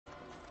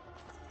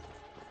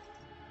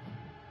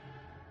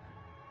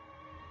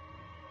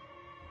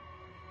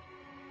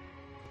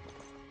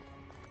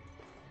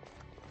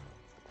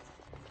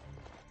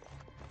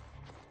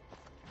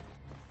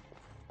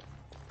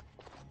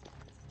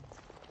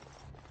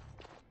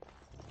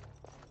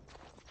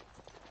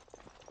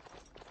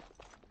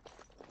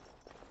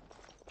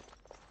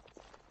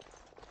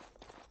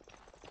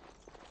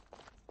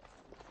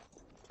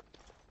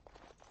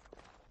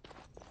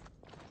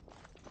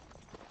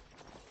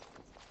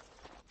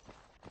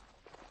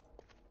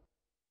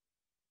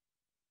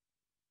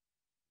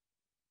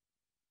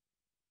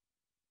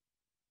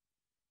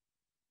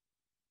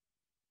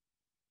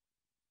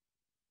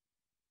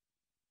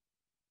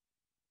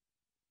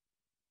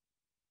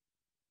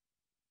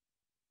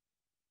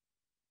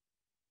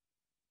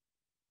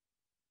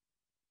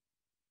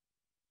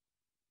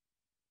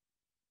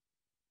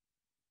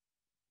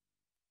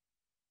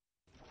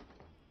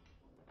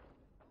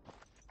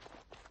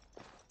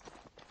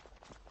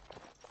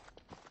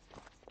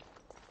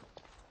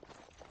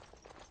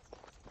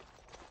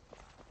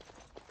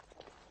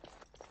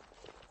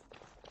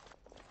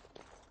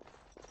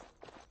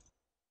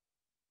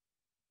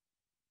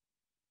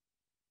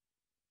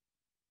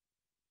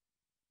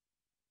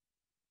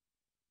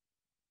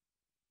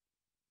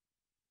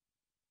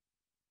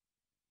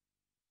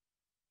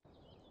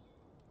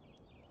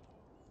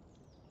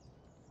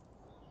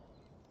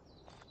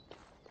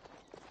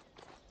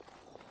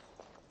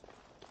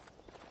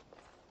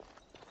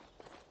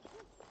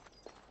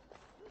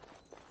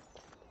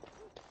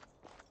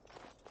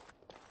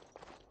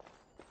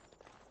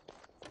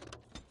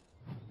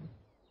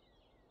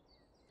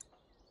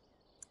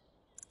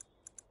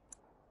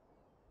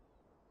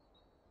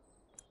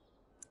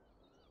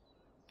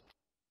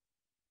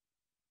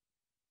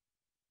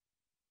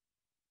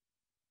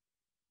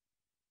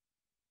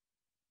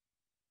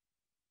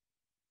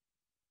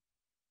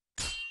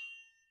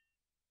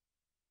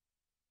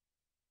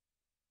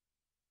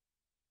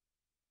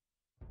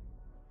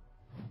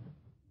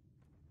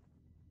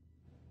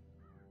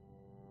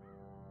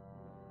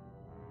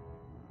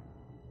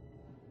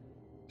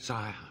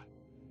Sire,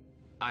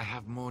 I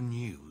have more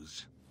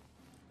news.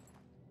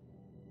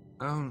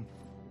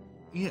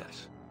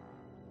 Yes.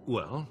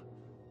 Well,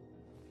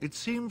 it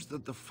seems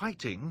that the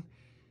fighting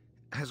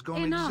has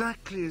gone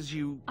exactly as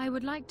you... I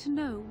would like to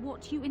know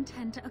what you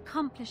intend to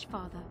accomplish,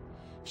 Father.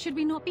 Should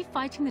we not be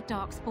fighting the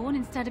Darkspawn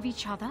instead of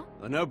each other?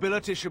 The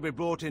nobility should be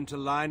brought into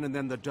line and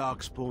then the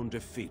Darkspawn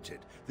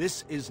defeated.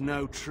 This is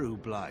no true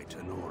blight,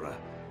 Honora.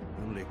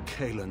 Only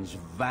Kaelin's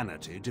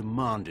vanity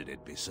demanded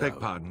it be so. Beg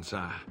pardon,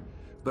 sire.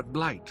 But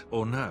blight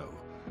or no,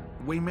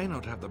 we may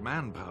not have the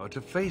manpower to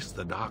face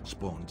the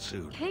Darkspawn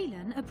soon.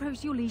 Kaelin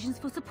approached your legions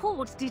for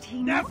support, did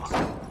he not?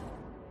 Never!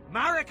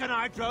 Marek and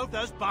I drove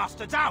those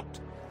bastards out!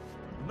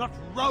 Not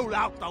roll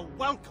out the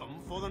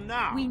welcome for them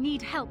now! We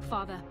need help,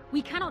 Father.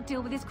 We cannot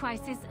deal with this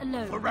crisis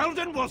alone.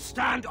 Ferelden will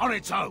stand on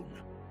its own!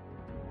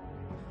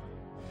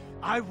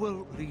 I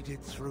will lead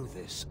it through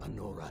this,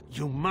 Honora.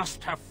 You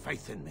must have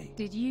faith in me.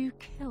 Did you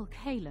kill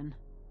Kaelin?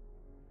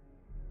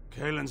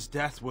 Kaelin's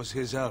death was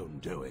his own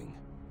doing.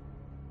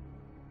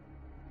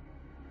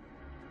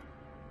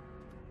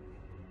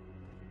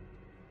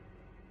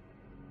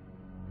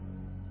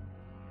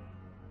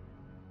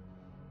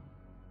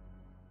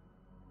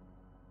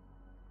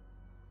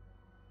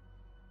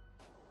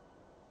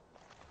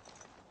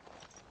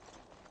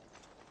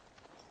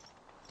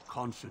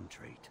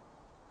 Concentrate,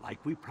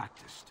 like we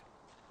practiced.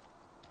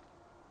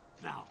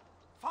 Now,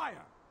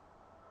 fire!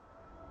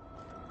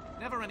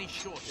 Never any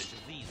shortage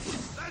of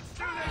these. Let's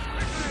do this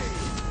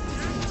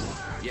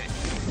quickly! Yes.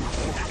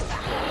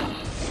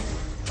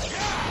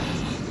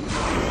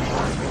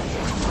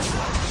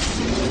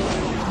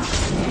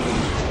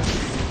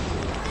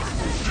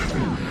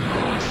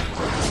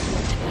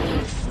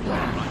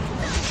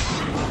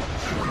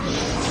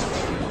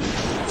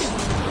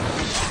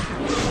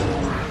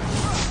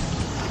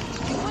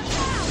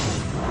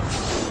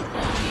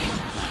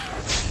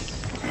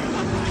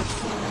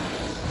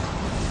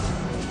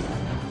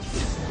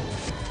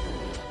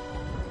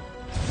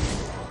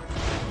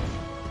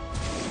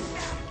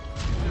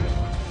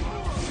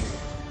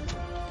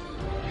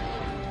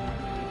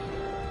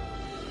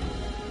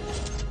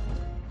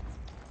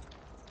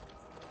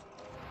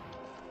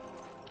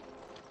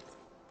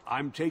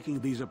 I'm taking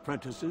these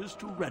apprentices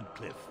to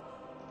Redcliffe.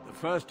 The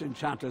first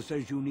enchanter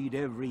says you need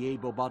every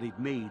able-bodied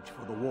mage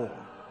for the war.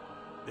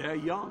 They're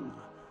young,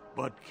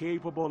 but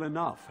capable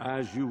enough,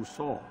 as you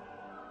saw.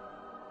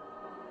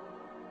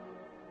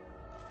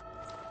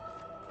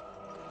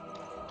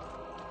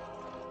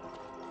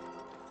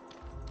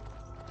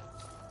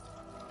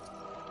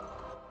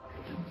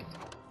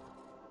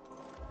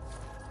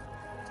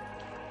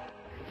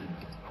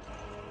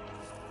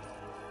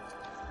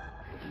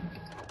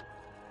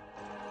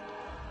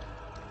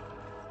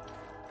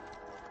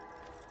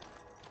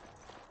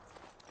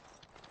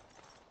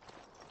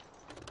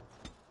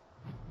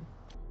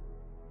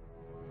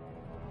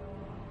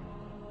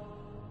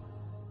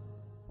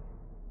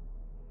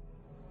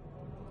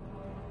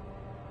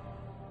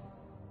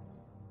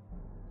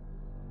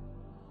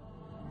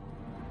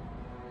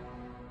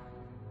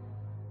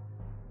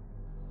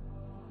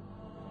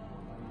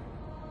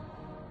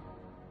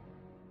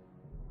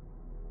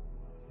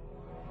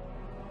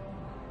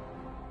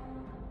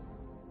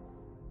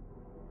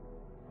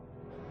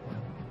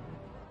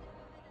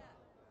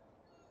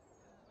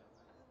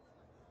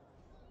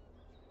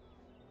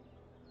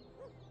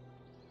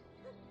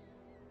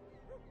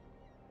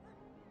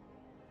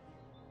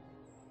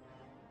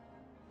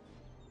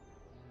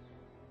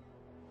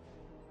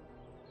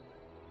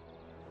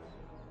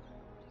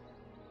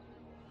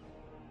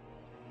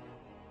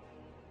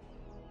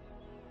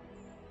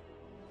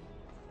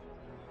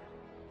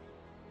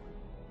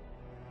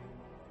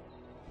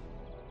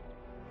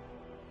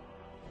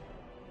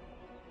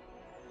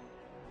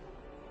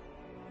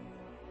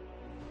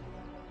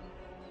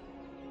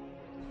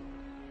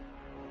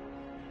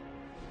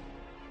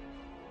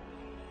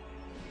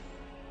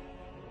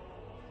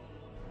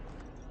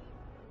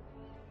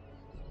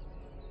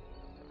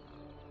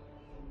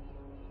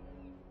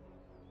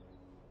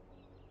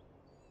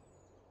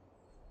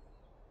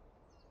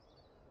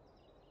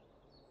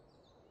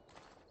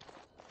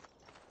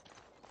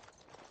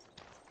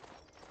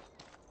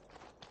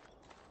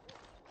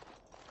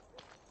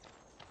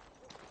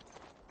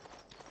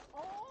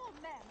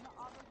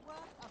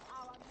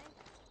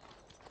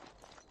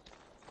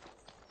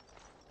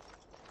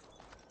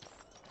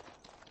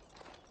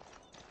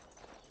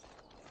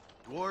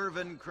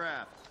 Dwarven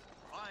crafts.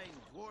 Fine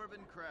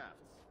dwarven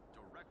crafts.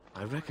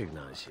 I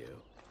recognize you.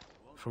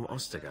 From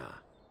Ostagar.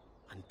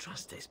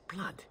 Andraste's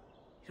blood.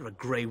 You're a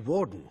Grey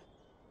Warden.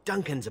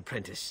 Duncan's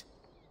apprentice.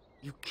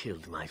 You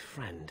killed my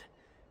friend.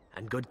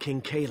 And good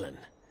King Kaelin.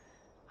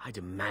 I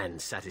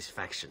demand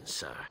satisfaction,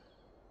 sir.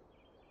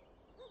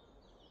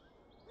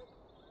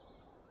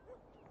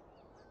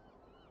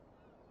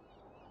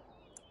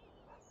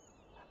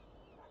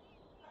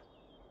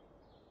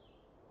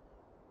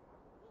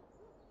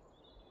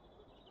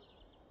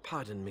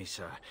 Pardon me,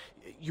 sir.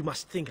 You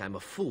must think I'm a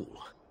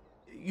fool.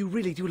 You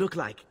really do look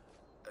like...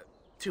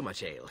 too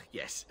much ale,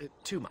 yes.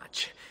 Too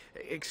much.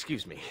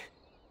 Excuse me.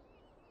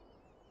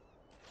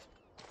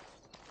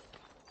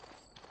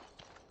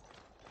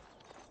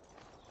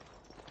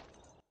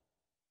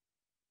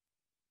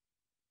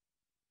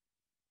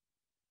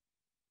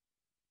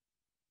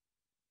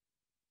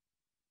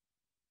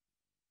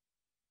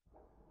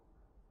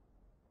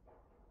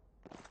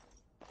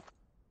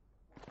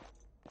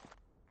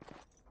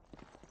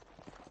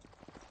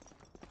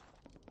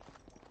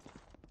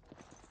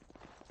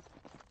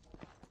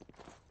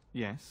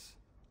 Yes?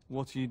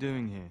 What are you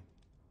doing here?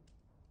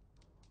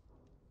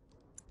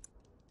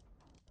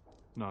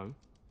 No.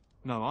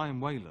 No, I am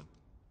Waylon,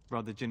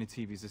 Brother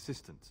Genitivi's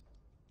assistant.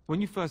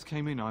 When you first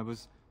came in, I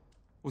was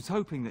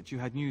hoping that you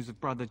had news of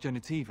Brother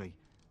Genitivi.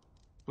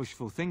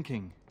 Wishful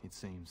thinking, it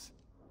seems.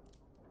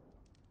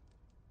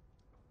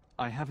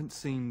 I haven't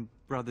seen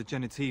Brother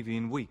Genitivi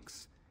in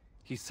weeks.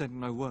 He said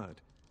no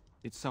word.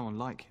 It's so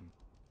unlike him.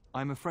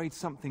 I'm afraid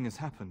something has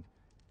happened.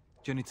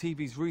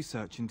 Genitivi's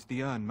research into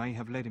the urn may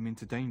have led him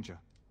into danger.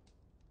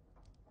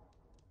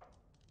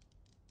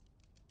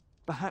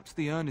 Perhaps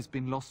the urn has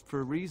been lost for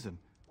a reason.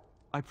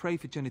 I pray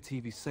for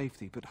Genitivi's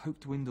safety, but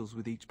hope dwindles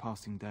with each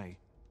passing day.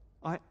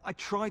 I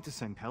tried to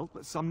send help,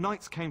 but some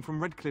knights came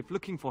from Redcliffe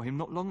looking for him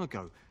not long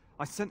ago.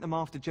 I sent them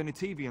after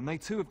Genitivi, and they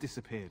too have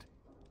disappeared.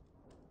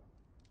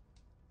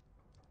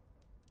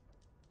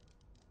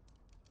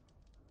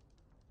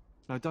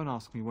 No, don't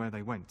ask me where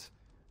they went.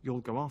 You'll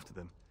go after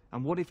them.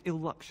 And what if ill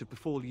luck should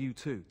befall you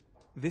too?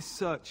 This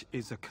search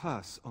is a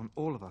curse on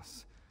all of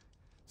us.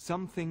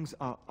 Some things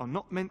are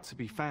not meant to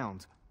be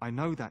found. I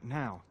know that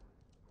now.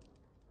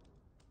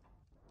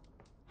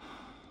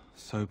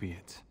 So be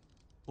it.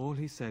 All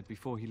he said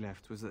before he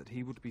left was that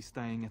he would be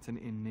staying at an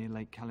inn near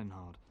Lake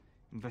Callenhard,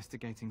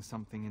 investigating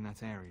something in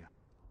that area.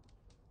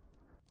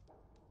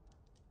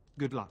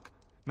 Good luck.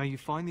 May you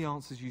find the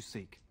answers you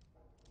seek.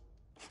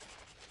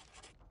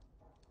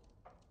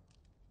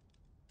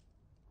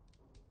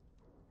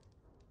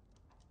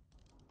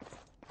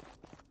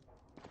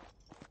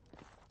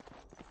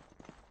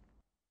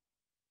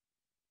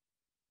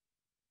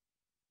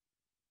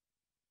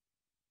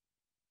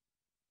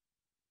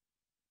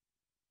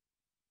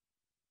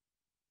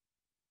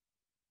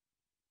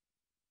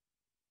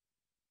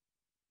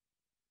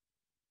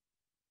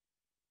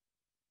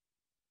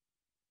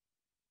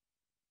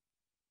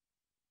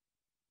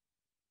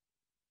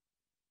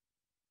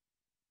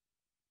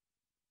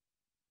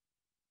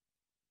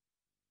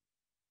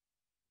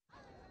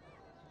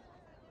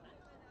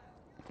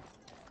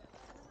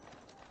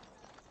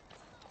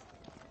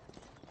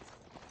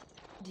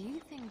 Do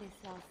you think they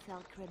sell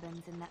silk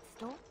ribbons in that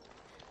store?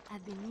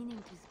 I've been meaning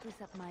to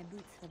spruce up my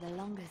boots for the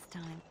longest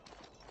time.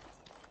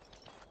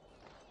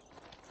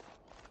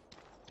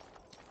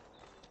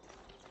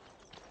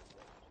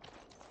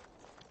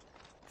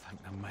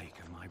 Thank the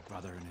Maker, my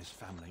brother and his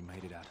family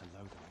made it out of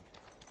Lothering.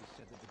 He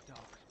said that the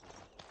dark...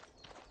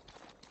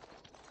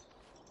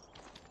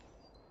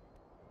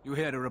 You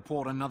here to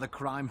report another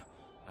crime?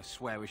 I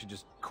swear we should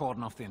just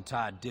cordon off the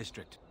entire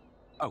district.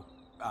 Oh,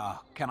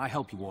 can I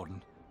help you,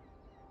 Warden?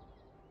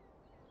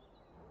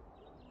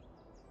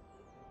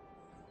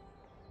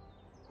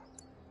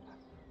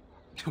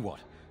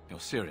 What? You're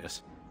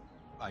serious?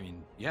 I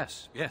mean,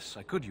 yes,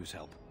 I could use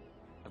help.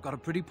 I've got a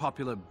pretty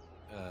popular,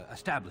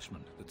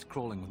 establishment that's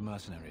crawling with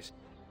mercenaries.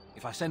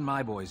 If I send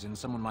my boys in,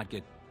 someone might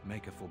get,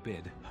 Maker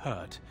forbid,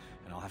 hurt,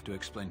 and I'll have to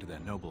explain to their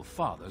noble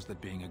fathers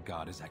that being a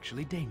guard is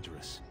actually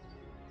dangerous.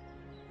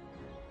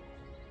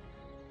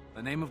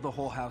 The name of the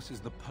whorehouse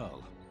is the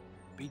Pearl.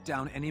 Beat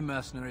down any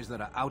mercenaries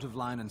that are out of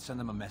line and send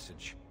them a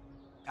message.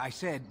 I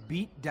said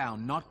beat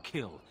down, not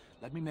kill.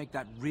 Let me make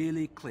that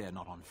really clear.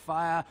 Not on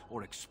fire,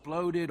 or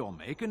exploded, or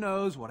make a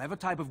nose, whatever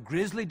type of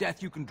grisly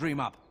death you can dream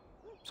up.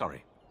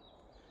 Sorry.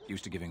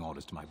 Used to giving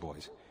orders to my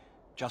boys.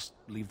 Just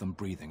leave them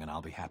breathing and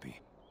I'll be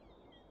happy.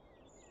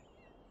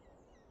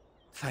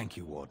 Thank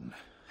you, Warden.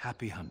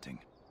 Happy hunting.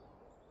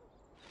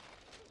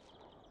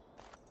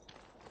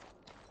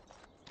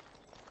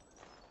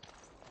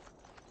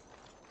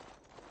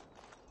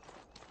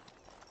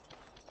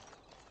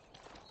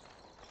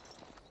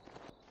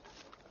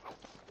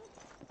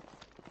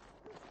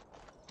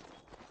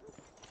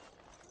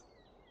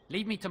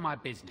 Leave me to my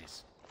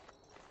business.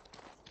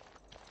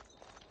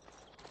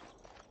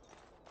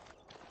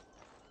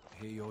 I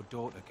hear your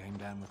daughter came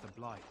down with the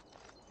blight.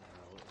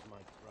 No, it's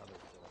my brother's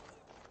daughter.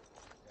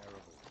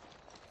 Terrible.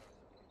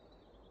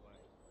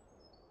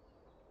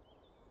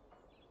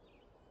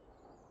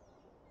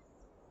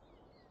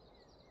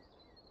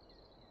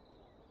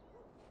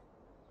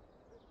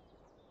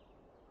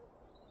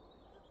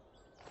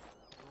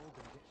 We're all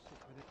gonna get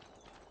sick with it.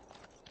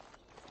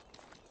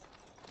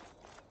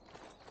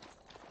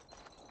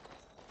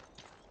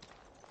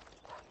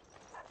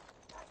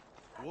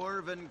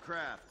 Dwarven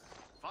crafts.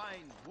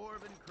 Fine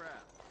dwarven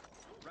crafts.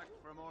 Direct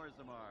from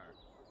Orzammar.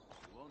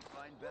 You won't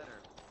find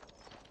better.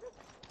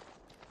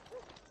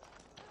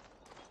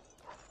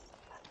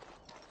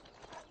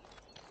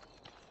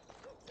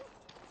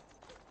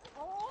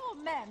 All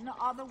men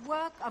are the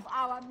work of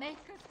our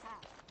Maker's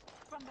hand.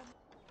 From the...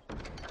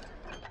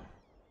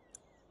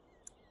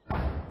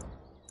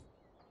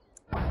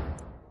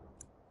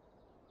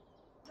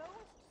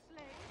 lowest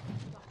slaves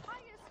to the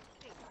highest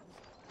kings.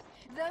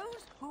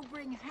 Those who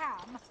bring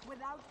ham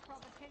without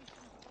provocation to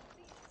the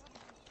feast of the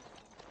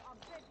are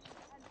begging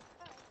and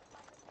cursed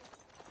by the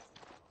Maker.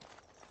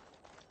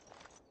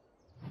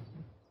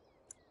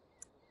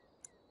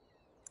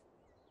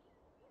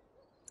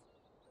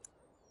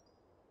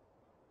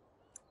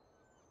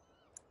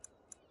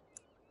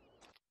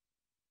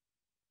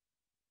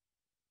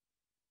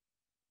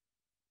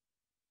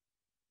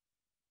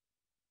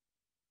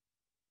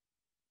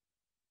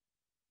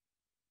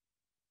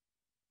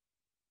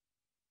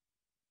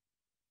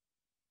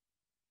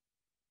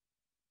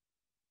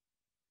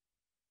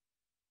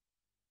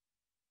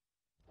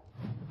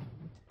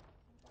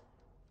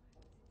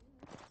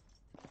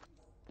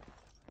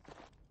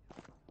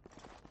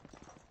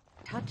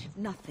 touch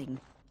nothing.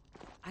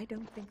 I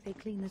don't think they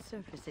clean the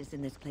surfaces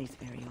in this place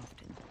very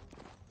often.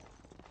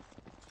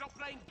 Stop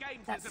playing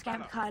games, That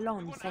Isabella. scamp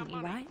Kylon sent you,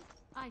 right?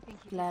 I think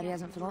you Glad he forget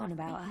hasn't who you are forgotten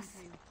about us.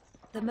 speaking to.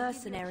 The I'll give you a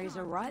mercenaries are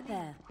chance right to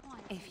leave there.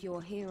 quietly. If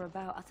you're here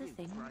about other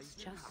things,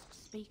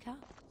 just speak up.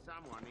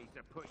 Someone needs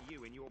to put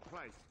you in your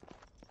place.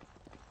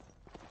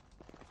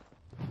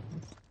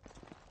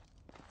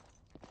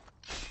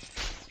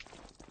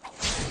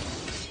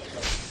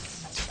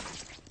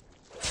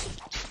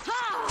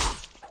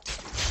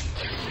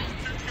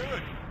 Too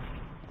good.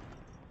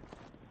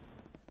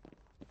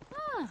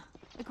 Ah,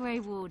 a Grey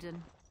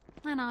Warden.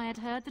 And I had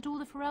heard that all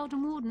the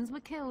Ferelden Wardens were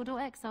killed or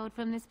exiled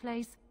from this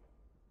place.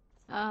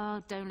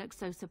 Oh, don't look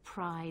so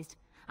surprised.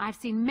 I've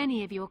seen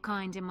many of your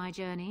kind in my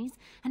journeys,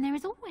 and there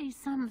is always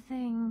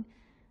something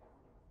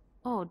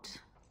odd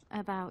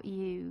about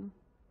you.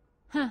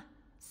 Huh,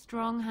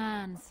 strong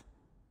hands.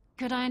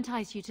 Could I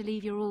entice you to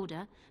leave your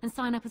order and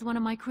sign up as one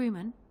of my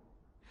crewmen?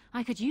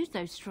 I could use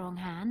those strong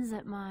hands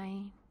at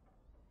my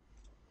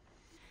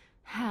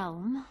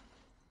helm.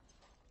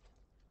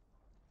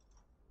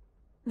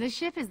 The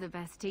ship is the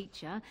best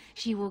teacher.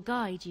 She will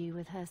guide you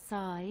with her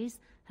sighs,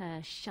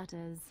 her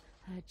shudders,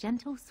 her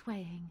gentle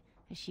swaying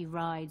as she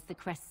rides the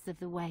crests of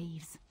the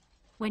waves.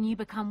 When you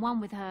become one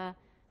with her,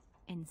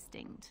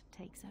 instinct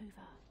takes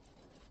over.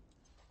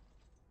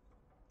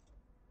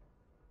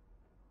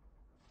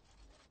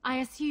 I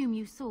assume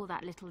you saw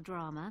that little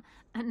drama,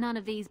 and none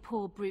of these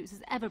poor brutes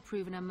has ever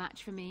proven a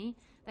match for me.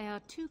 They are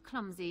too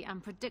clumsy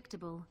and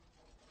predictable.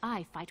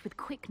 I fight with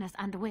quickness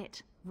and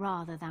wit,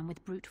 rather than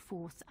with brute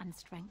force and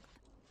strength.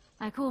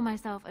 I call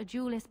myself a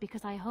duelist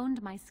because I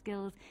honed my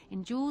skills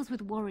in duels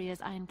with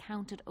warriors I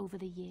encountered over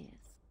the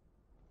years.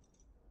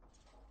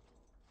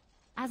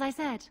 As I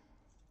said,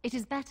 it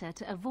is better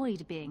to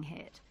avoid being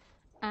hit,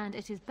 and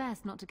it is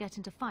best not to get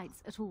into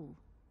fights at all.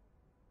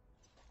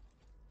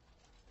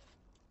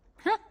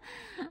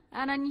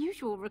 An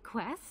unusual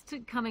request,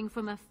 coming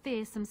from a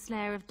fearsome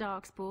slayer of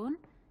Darkspawn.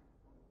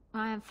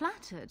 I am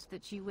flattered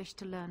that you wish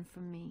to learn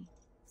from me,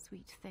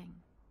 sweet thing.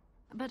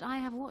 But I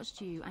have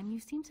watched you, and you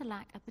seem to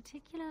lack a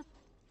particular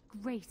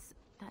grace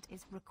that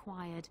is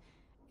required.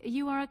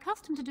 You are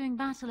accustomed to doing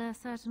battle a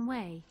certain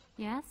way,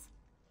 yes?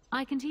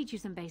 I can teach you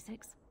some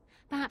basics.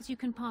 Perhaps you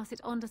can pass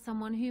it on to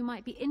someone who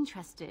might be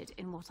interested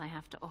in what I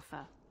have to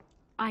offer.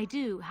 I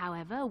do,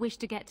 however, wish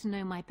to get to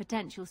know my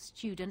potential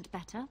student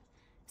better.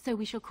 So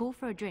we shall call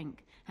for a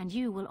drink, and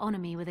you will honor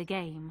me with a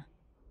game.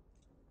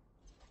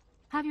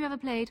 Have you ever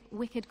played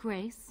Wicked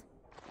Grace?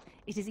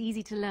 It is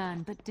easy to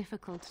learn, but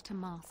difficult to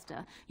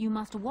master. You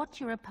must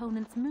watch your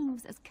opponent's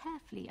moves as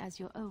carefully as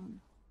your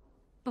own.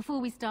 Before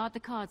we start,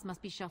 the cards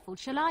must be shuffled.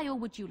 Shall I, or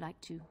would you like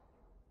to?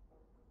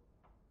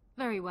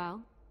 Very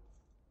well.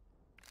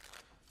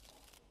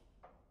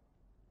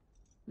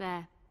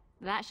 There.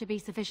 That should be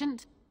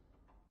sufficient.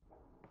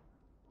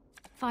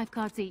 5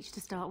 cards each to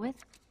start with.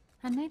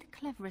 And may the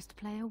cleverest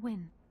player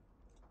win.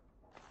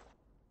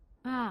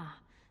 Ah,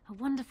 a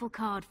wonderful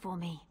card for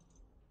me.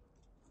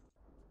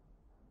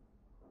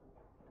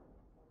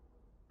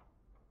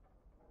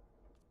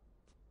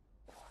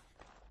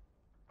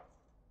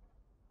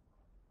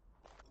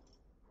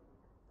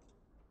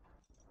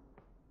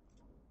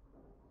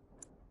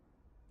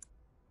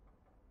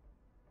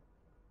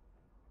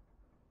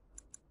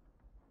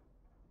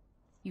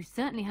 You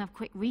certainly have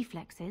quick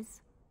reflexes.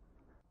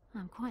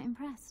 I'm quite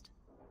impressed.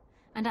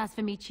 And as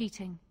for me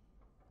cheating,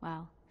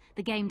 well,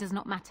 the game does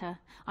not matter.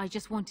 I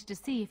just wanted to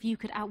see if you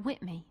could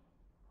outwit me.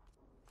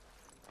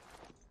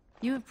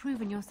 You have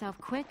proven yourself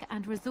quick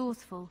and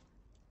resourceful,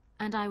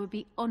 and I would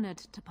be honored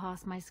to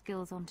pass my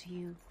skills on to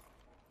you.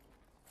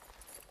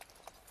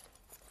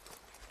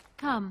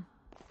 Come,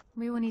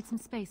 we will need some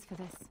space for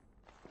this.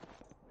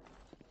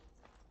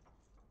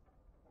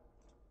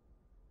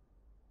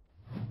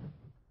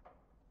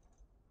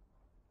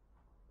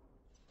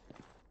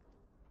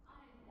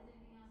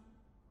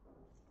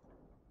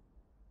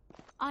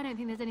 I don't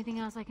think there's anything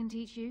else I can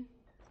teach you.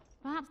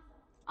 Perhaps...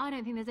 I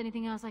don't think there's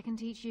anything else I can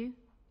teach you.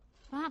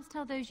 Perhaps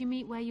tell those you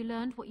meet where you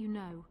learned what you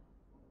know.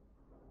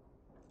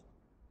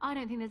 I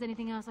don't think there's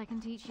anything else I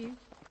can teach you.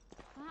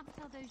 Perhaps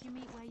tell those you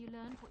meet where you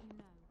learned what you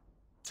know.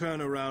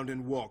 Turn around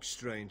and walk,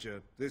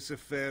 stranger. This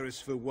affair is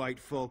for White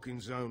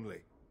Falcons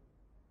only.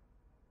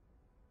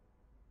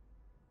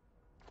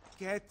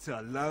 Get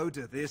a load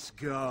of this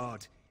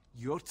guard.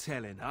 You're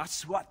telling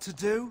us what to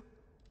do?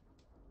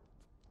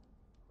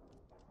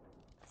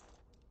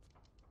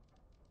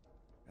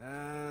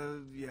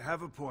 You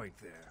have a point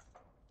there.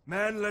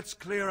 Men, let's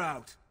clear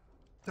out.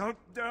 Don't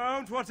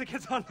want to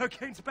get on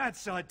Locane's bad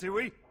side, do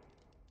we?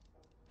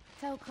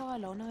 Tell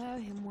Kylon I owe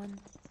him one.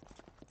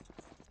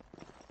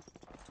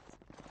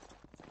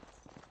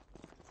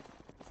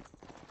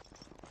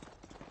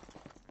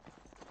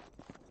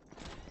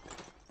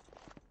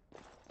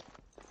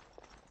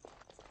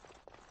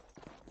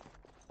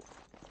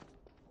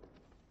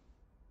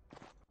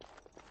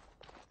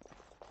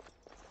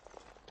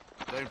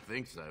 Don't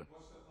think so.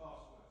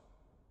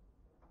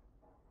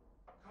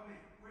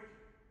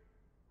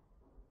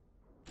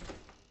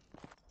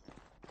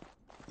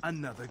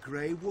 Another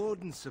Grey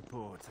Warden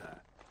supporter.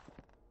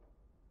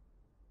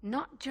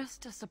 Not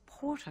just a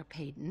supporter,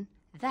 Payton.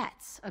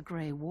 That's a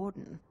Grey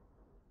Warden.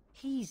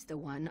 He's the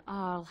one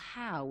Arl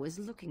Howe is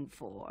looking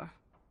for.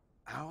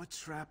 Our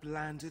trap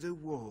landed a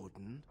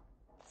Warden?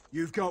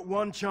 You've got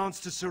one chance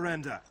to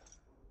surrender.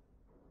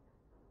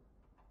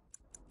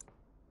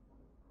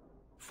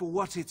 For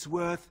what it's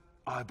worth,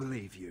 I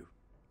believe you.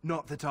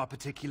 Not that I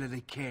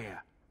particularly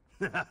care.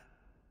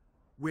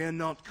 We're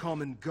not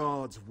common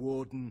guards,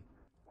 Warden.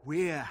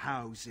 We're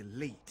Howe's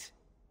elite.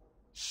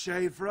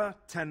 Shavra,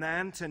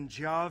 Tennant, and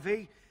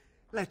Jarvie,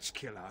 let's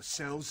kill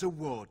ourselves a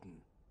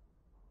Warden.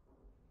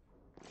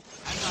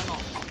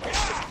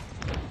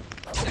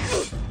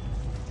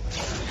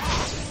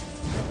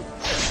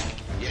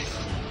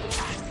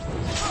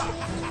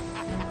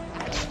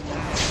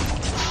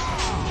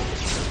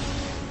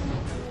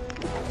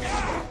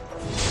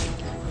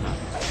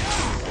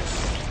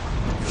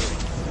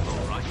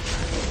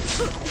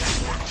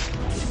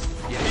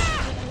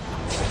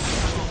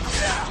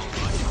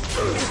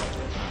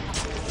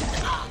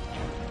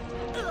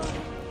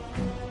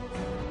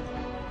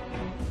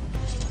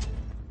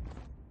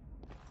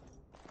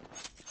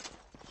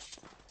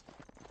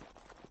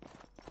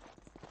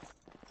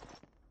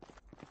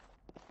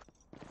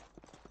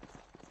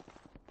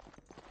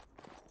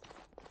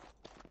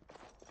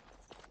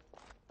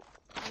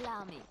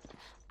 Allow me.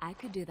 I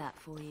could do that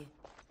for you.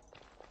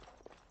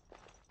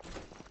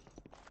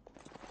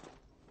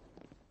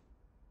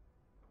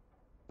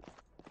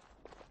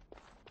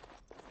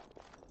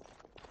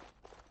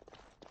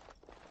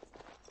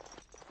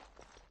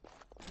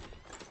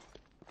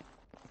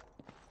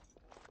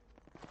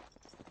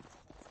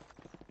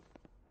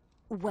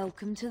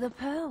 Welcome to the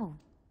Pearl.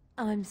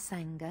 I'm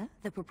Sanga,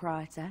 the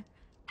proprietor.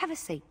 Have a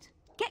seat,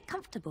 get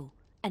comfortable,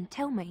 and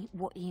tell me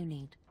what you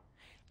need.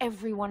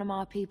 Every one of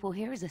my people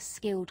here is a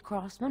skilled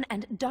craftsman,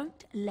 and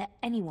don't let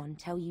anyone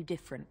tell you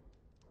different.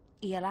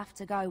 You'll have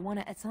to go one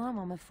at a time,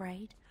 I'm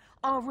afraid.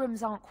 Our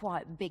rooms aren't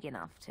quite big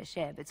enough to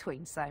share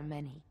between so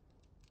many.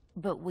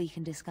 But we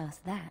can discuss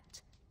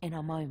that in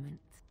a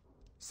moment.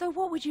 So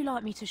what would you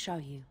like me to show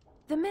you?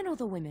 The men or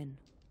the women?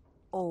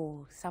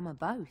 Or some of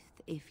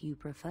both, if you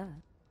prefer.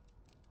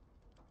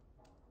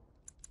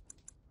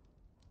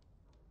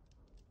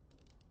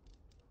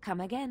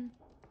 Come again.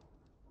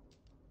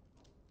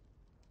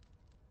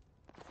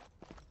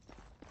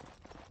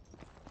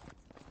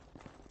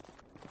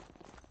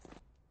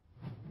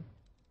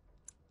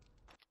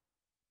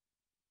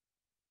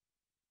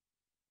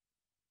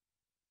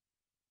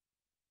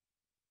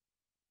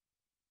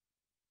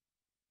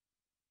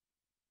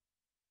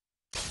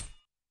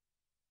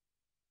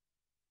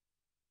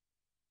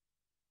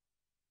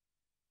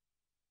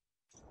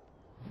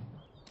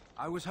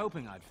 I was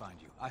hoping I'd find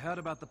you. I heard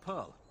about the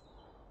Pearl.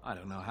 I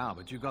don't know how,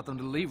 but you got them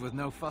to leave with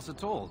no fuss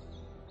at all.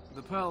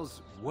 The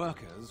Pearl's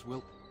workers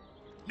will...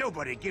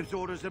 Nobody gives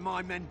orders to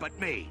my men but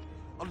me.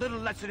 A little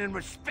lesson in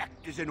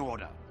respect is in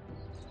order.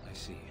 I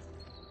see.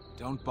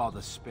 Don't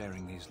bother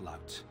sparing these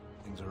louts.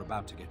 Things are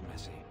about to get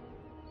messy.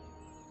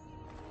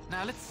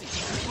 Now let's see.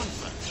 Which one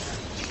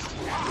first?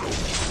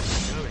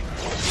 All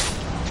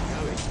right.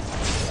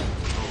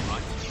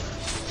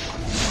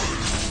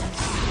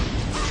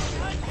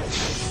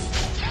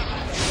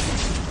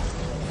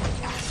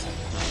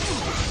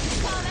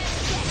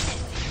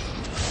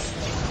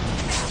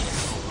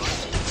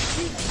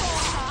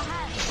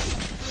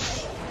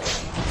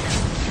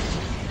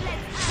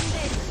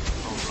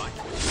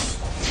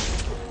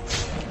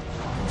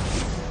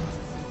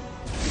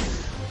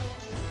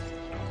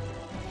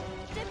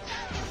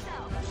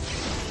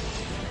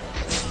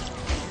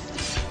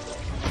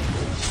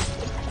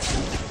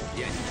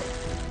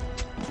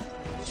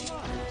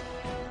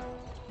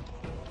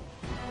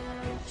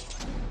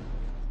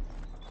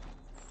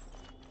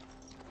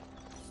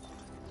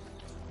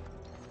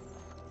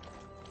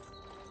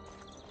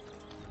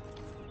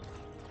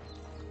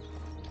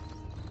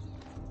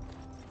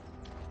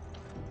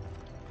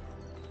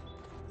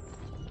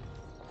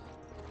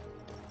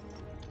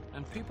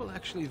 And people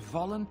actually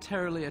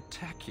voluntarily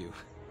attack you.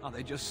 Are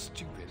they just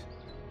stupid?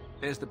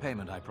 Here's the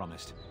payment I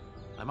promised.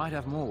 I might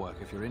have more work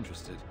if you're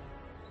interested.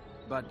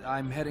 But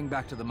I'm heading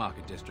back to the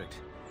market district.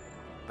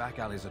 Back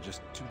alleys are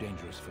just too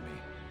dangerous for me.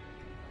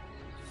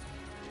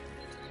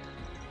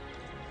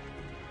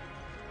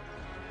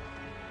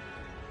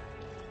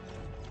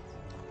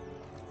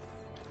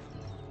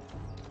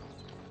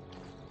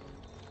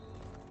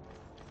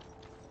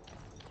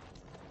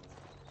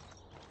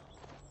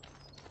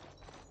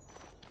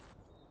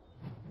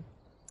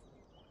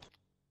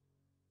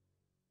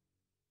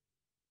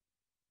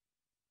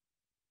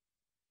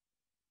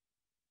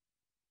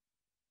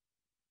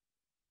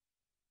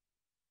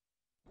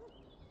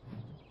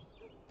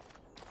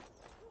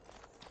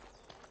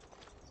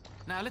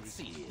 Now let's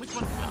see. Which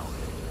one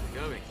first?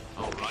 Going.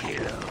 All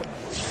right.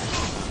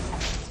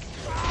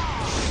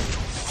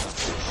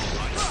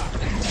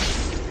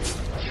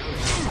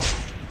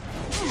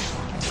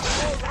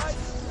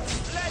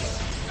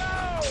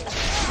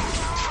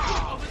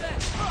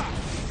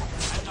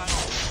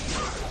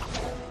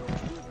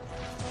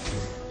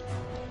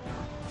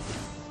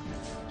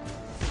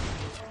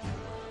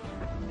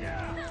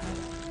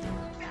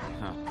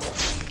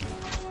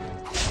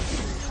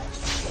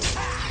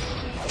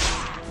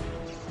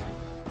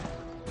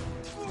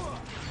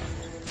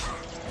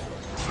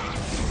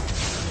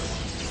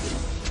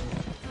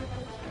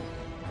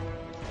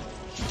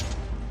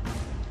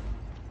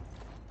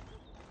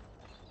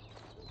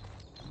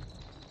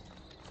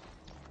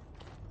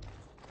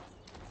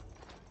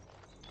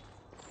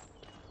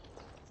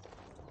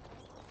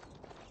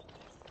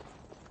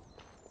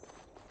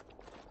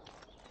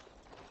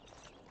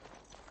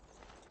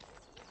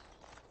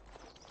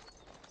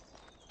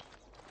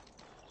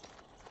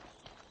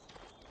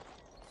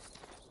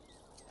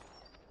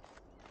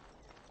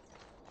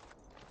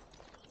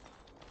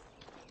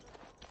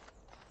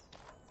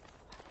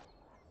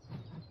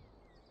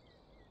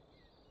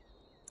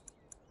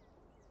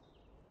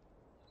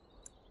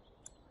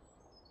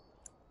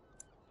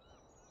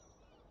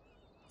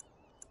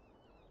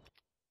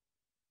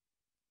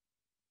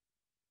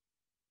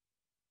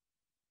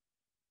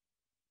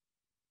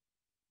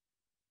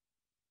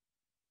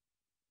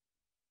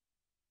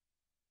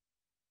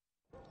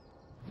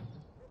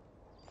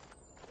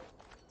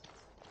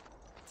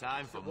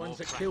 Time for The more ones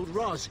that practice. killed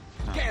Roz.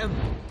 Get him!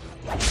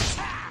 I'll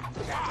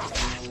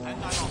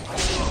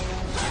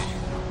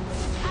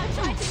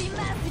try to be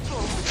merciful.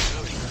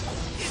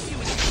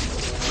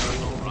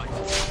 All right.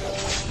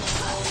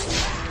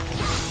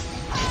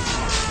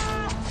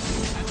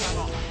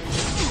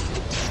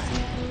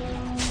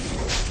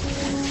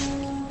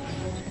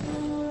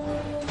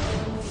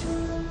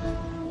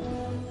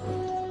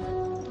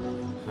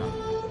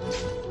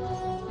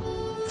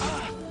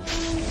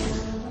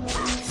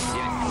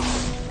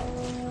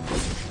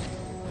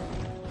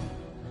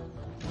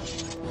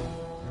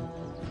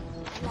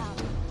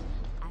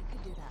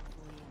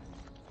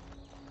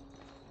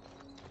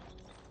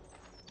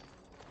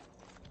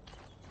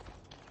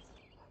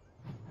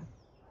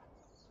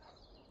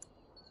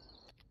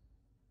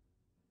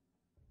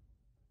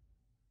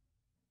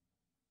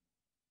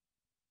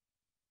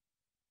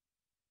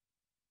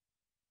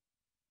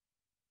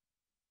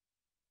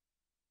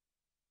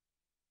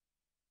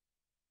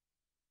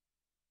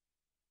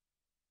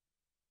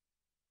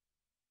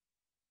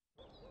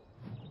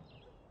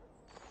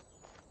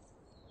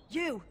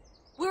 You!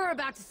 We're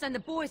about to send the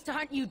boys to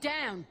hunt you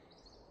down.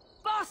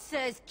 Boss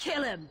says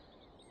kill him.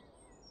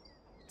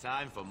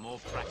 Time for more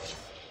practice.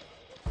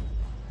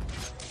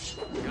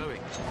 Going.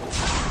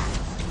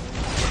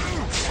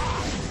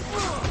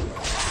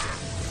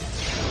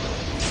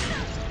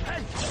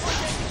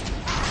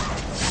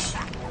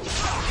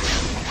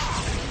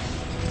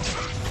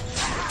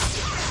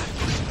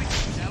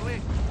 Shall we?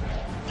 And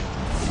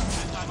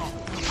I'm off.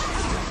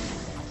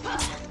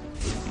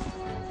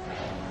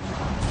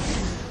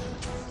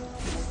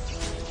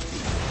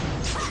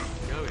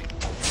 Going.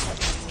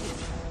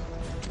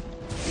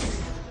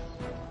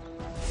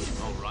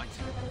 All right.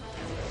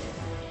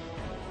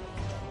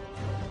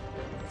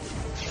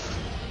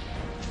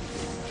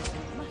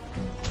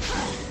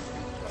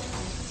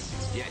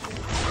 Yes.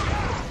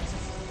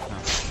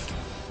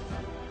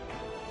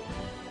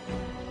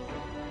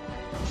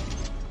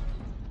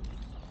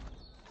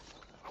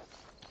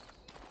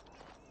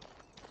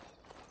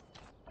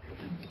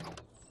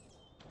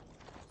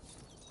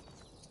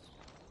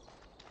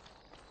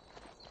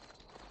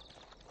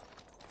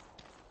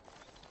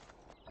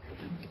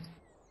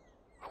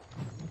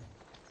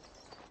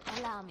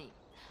 Allow me.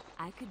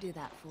 I could do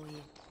that for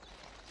you.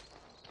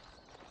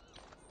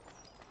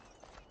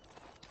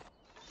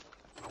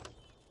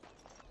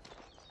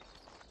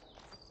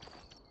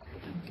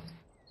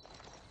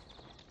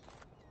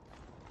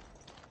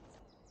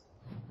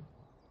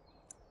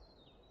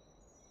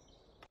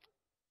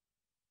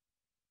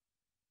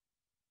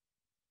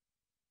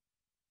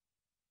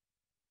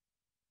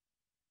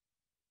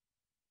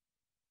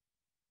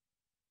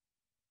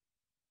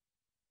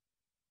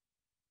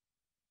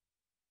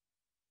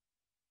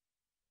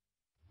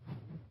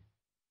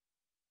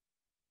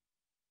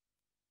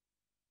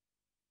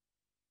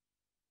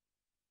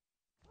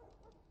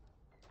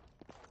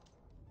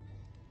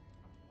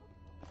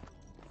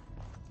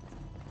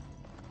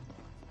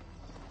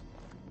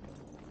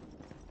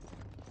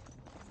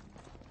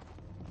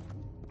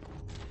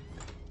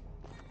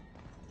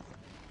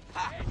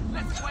 Ha!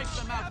 Let's wipe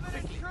them out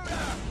quickly.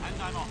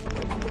 And I'm off.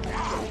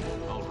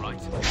 All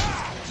right.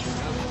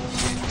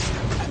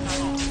 And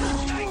I'm off.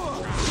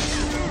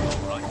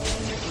 All right.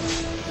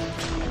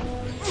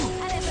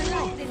 I never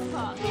liked this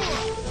part.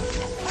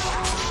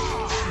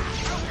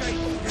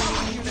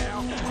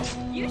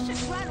 You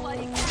should run while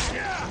you can.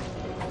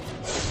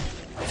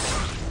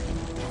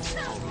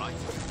 All right.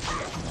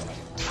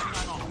 And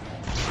I'm off.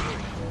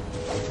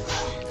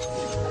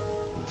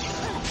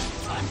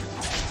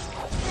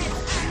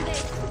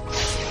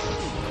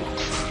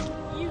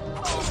 You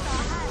both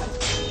are hands.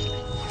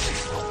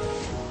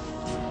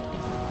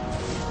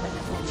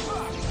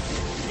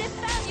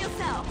 Defend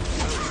yourself.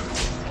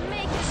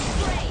 Make it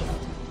straight.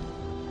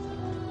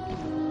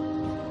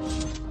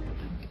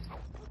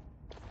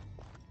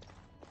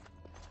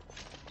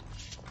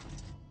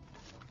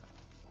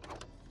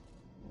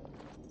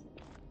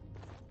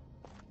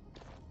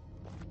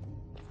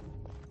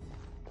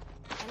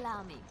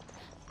 Allow me.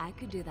 I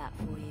could do that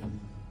for you.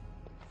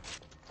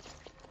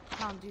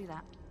 Can't do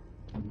that.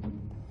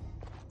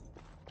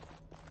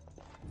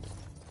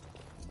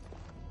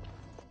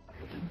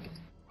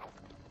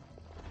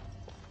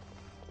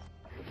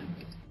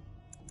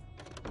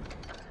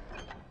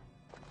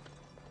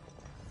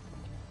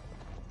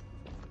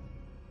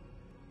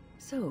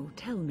 So,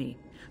 tell me,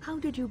 how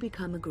did you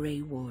become a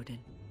Grey Warden?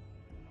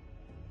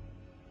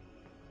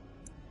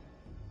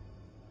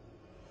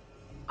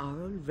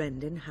 Arl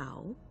Rendon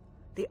Howe?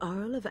 The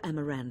Earl of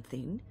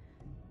Amaranthine?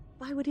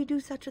 Why would he do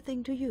such a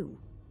thing to you?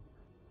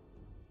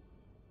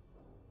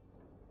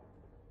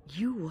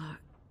 You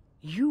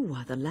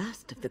are the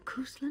last of the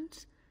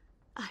Couslands?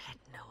 I had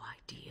no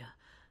idea.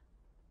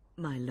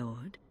 My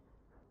lord?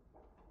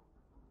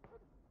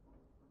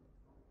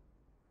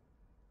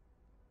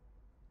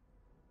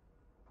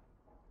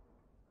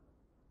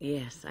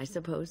 Yes, I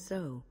suppose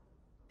so.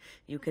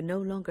 You can no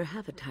longer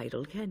have a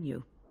title, can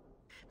you?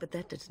 But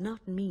that does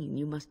not mean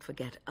you must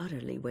forget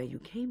utterly where you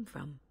came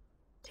from.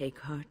 Take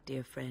heart,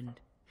 dear friend.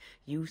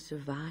 You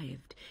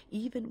survived,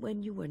 even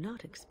when you were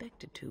not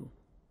expected to.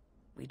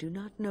 We do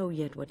not know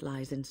yet what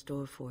lies in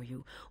store for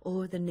you,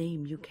 or the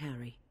name you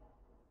carry.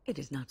 It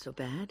is not so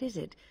bad, is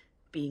it,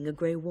 being a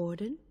Grey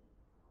Warden?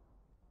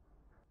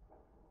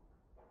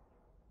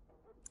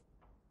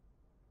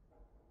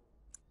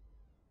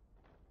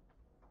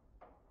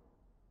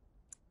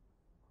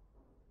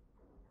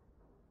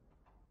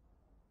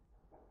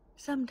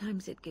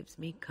 Sometimes it gives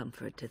me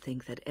comfort to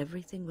think that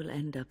everything will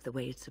end up the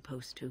way it's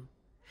supposed to.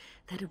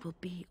 That it will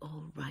be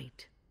all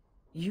right.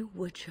 You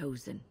were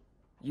chosen.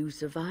 You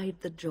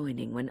survived the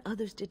joining when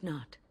others did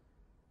not.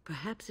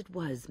 Perhaps it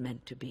was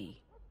meant to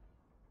be.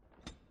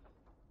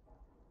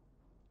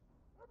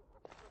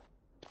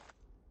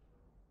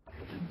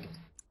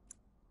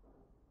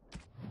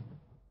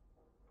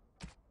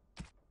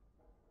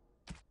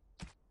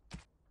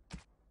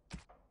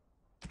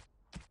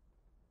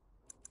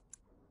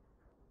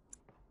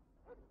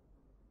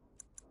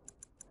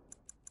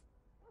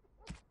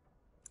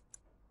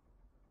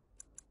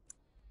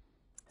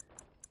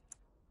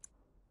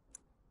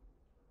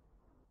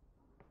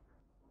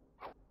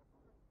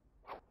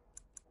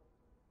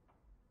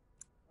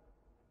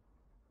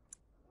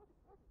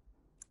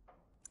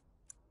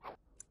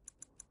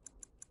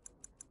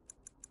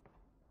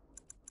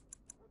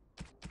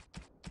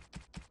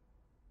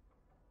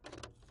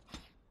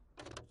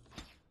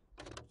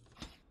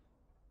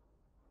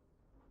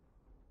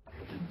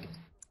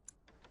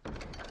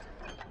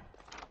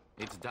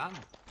 It's done,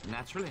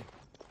 naturally.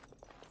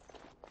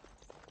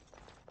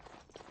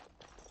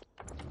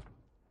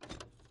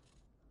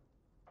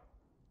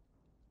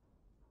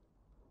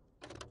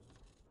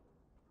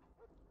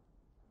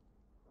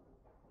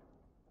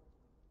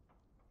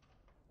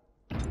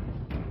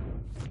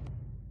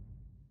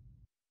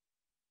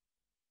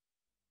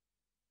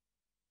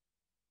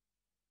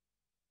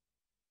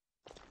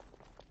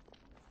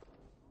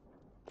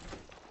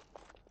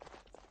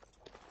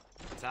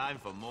 Time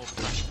for more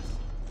practice.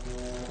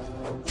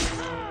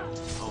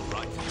 All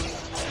right.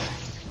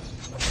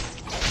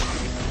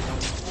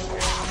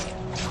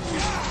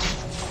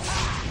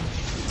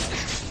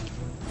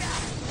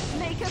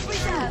 Make a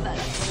preserver.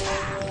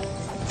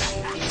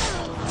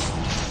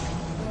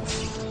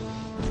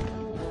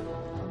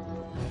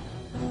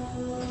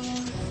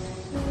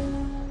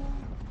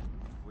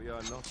 We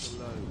are not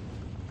alone.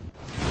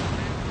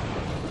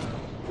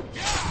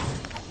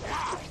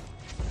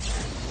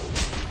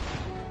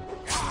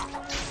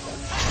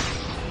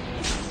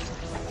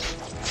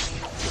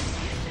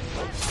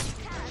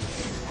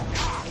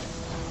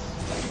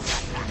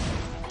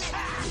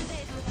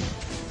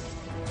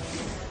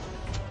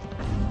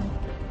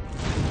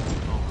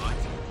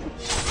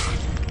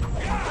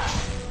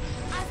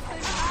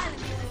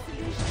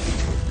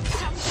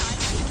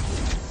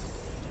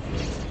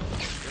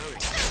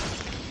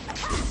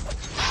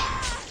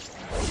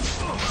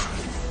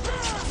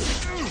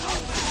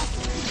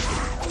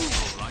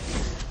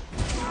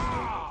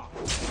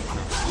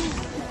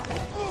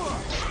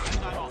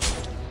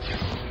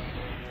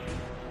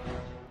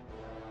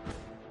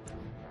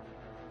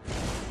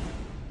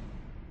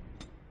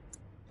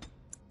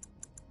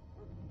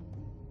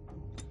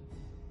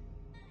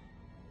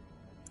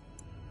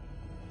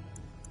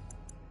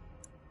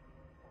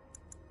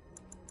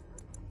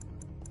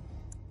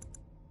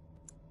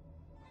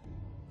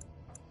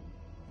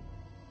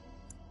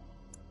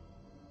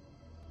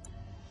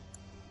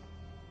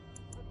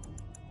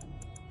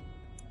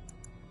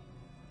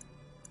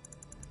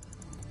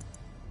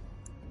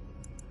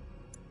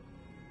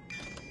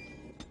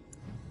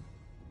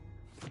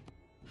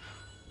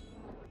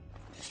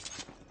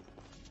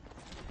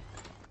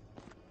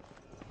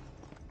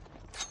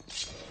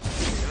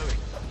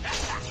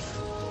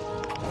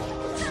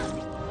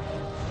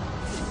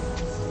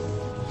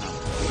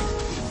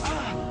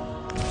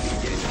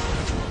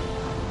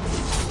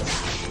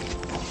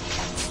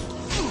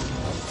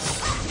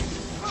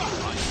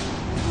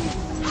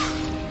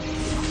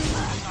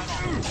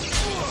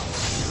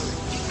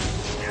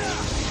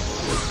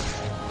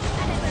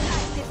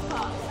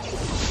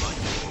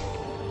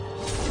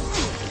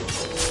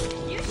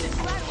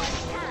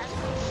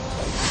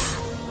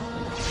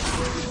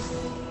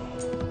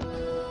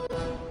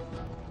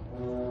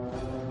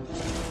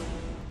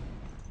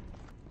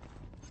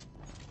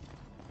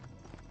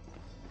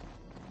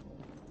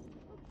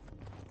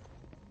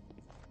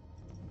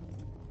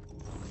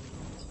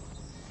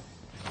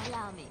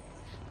 Allow me.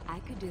 I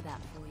could do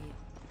that for you.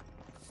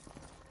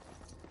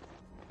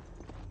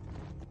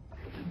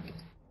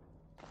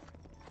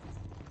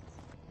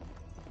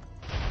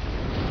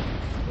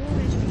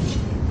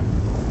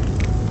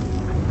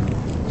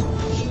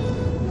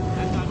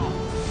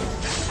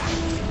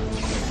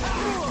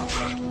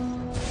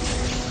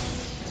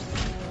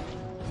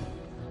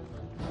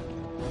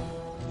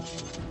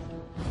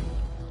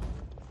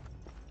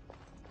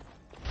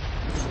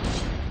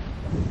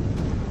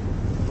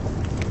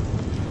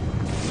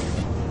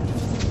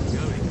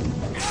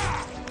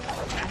 Going.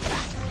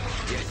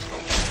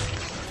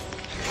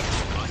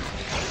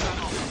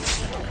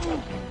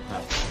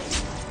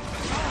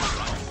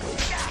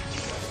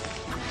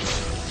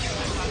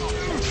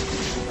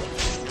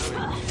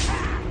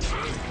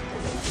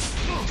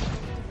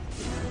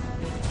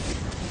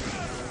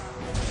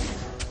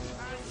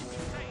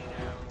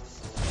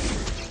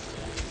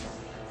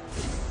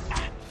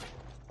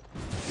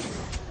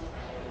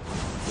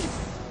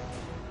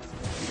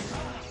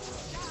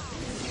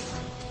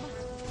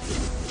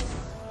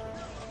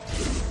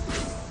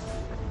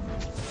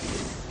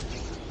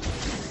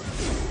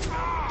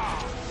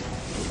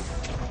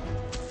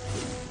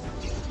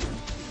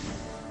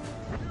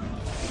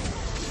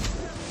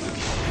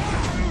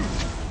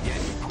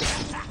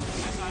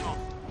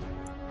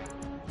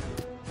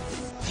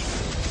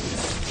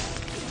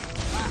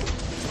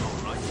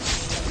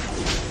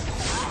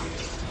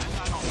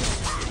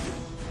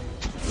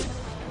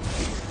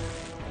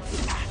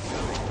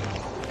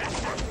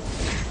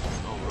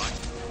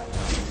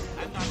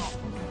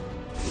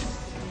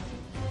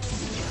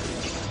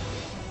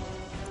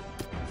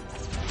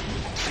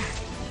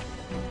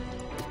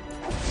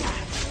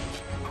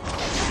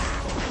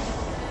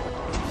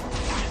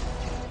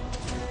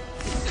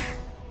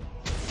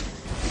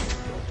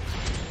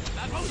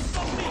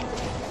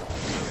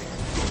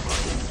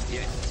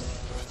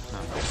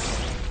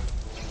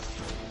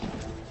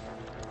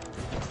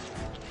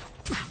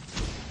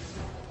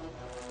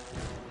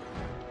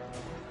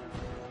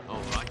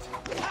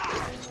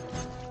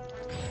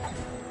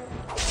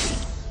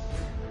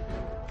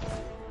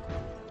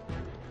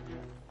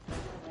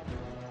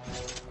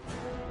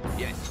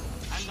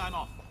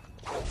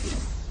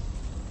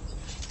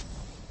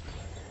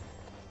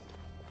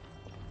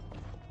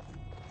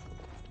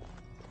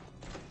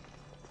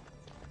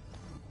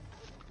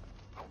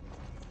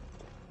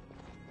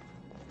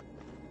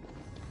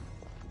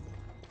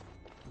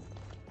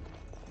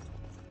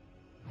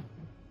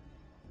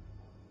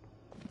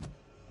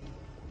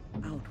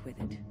 out with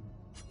it.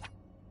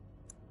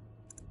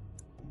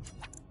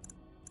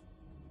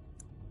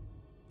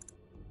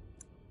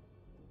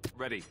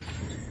 Ready.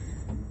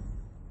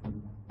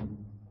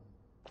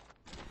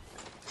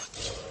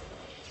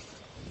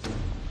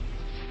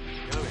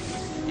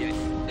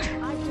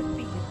 I've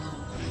defeated her.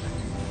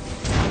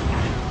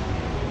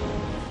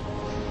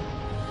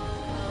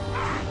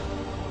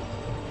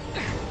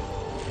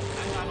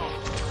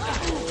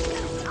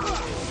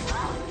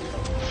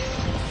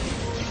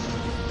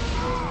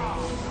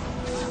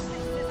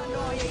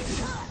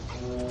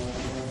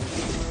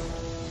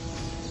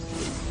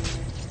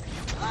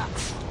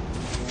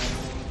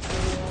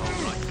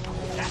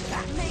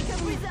 Make a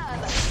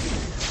reserve.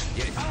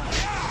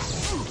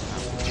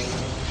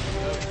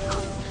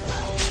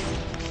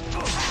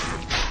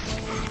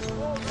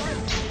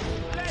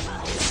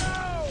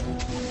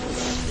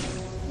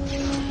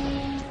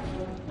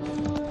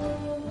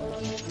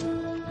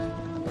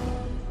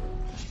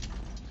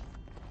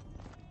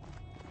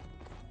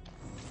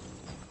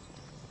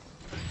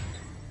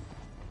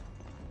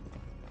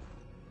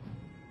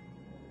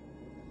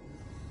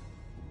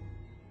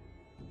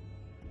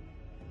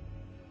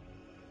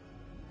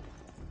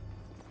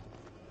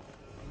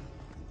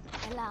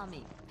 Allow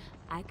me.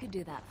 I could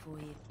do that for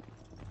you.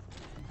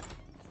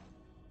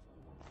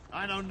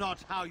 I know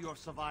not how you have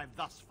survived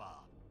thus far.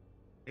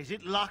 Is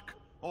it luck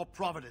or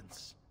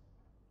providence?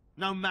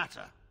 No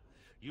matter.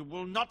 You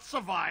will not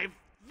survive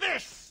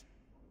this!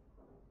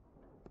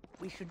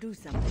 We should do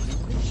something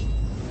quickly.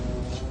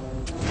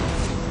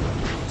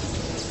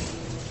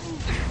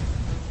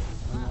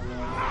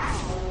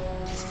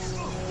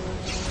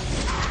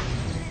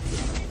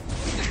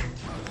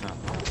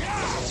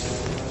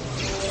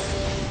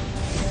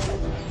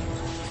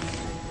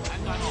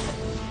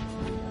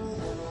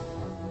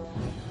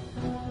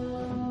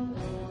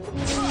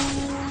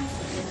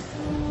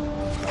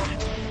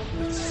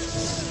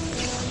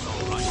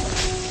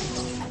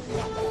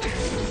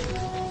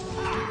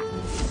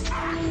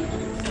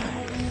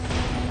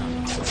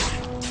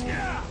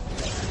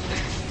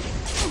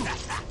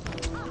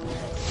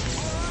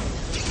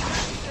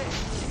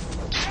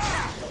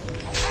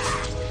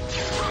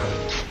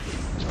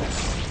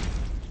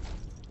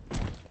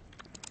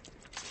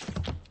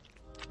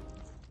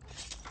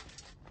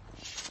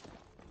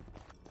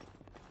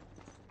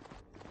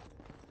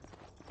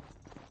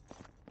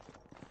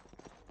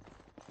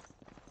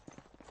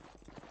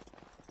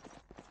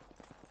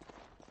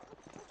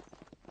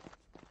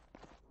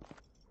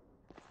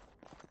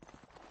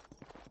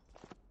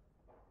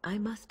 I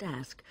must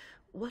ask,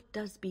 what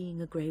does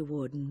being a Grey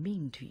Warden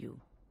mean to you?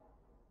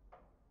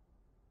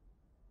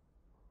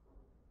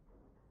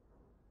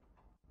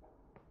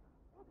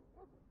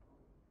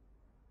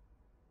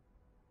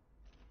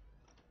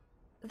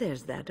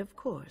 There's that, of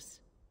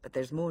course. But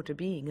there's more to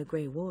being a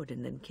Grey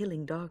Warden than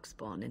killing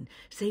Darkspawn and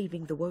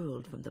saving the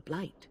world from the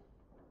Blight.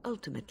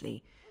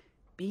 Ultimately,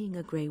 being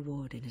a Grey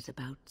Warden is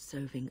about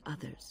serving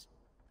others.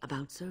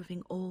 About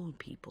serving all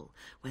people,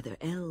 whether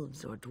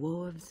elves or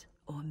dwarves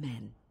or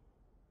men.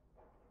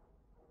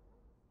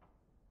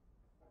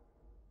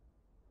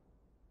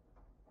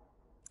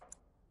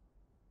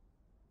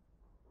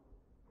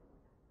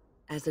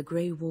 As a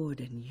Grey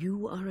Warden,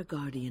 you are a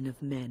guardian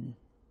of men,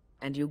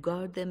 and you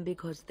guard them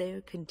because their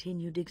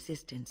continued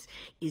existence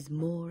is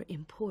more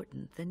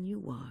important than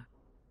you are.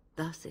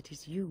 Thus it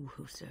is you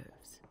who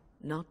serves,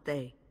 not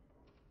they.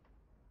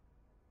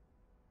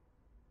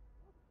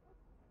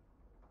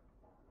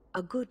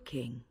 A good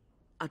king,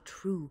 a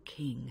true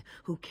king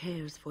who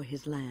cares for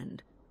his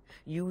land,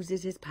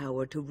 uses his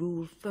power to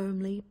rule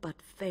firmly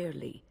but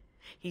fairly.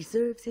 He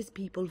serves his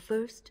people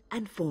first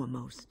and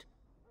foremost.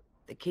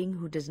 The king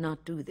who does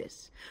not do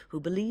this,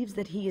 who believes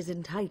that he is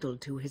entitled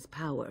to his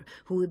power,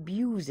 who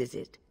abuses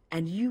it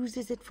and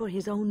uses it for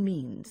his own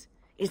means,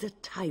 is a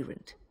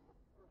tyrant.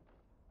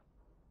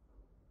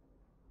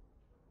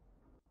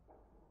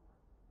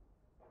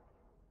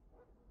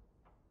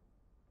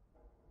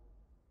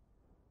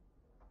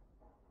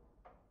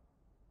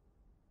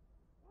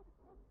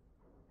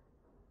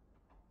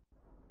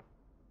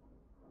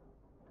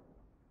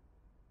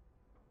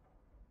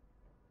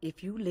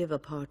 If you live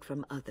apart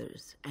from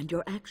others, and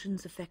your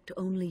actions affect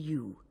only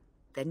you,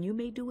 then you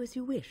may do as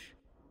you wish.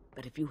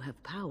 But if you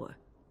have power,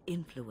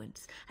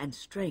 influence, and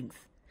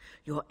strength,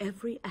 your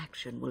every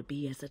action will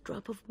be as a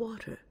drop of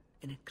water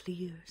in a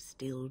clear,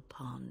 still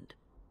pond.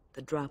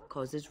 The drop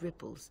causes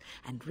ripples,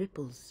 and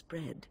ripples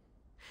spread.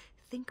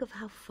 Think of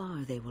how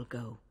far they will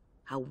go,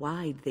 how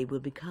wide they will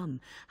become,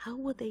 how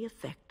will they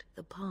affect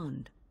the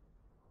pond.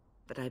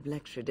 But I've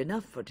lectured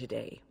enough for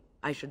today.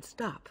 I should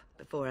stop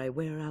before I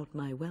wear out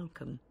my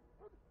welcome.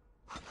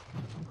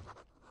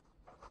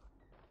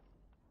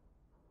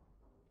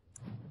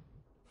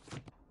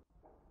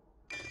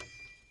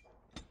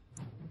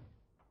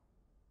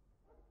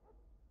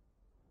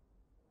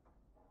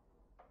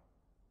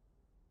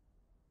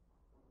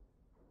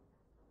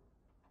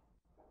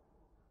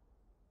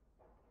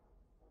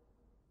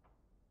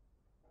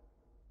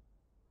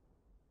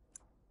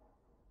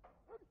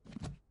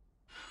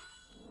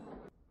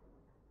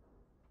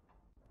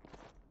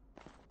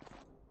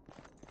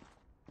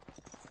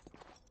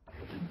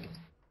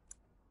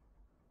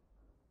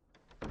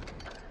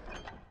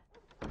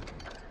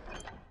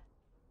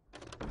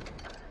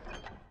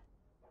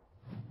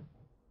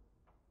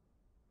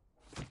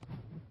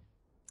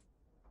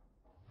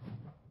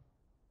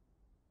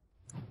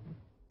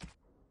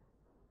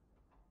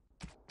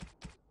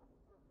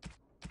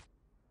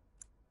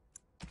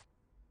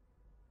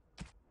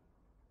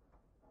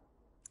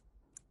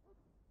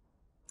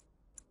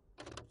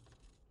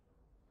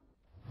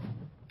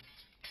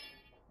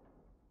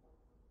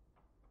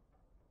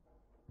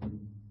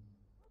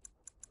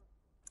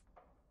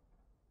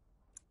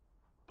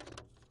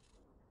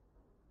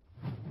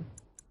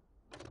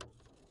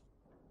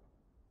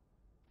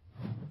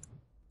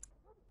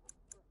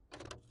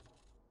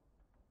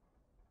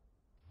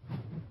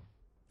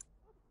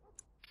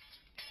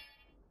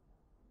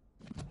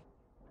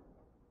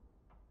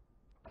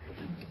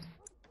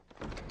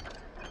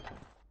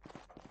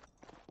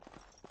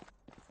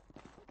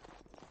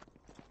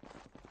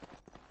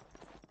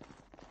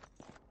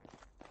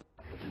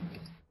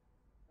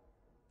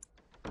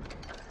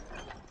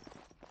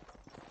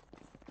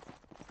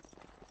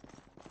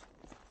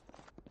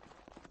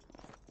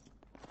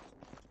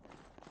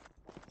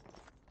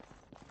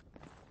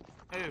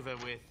 Over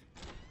with.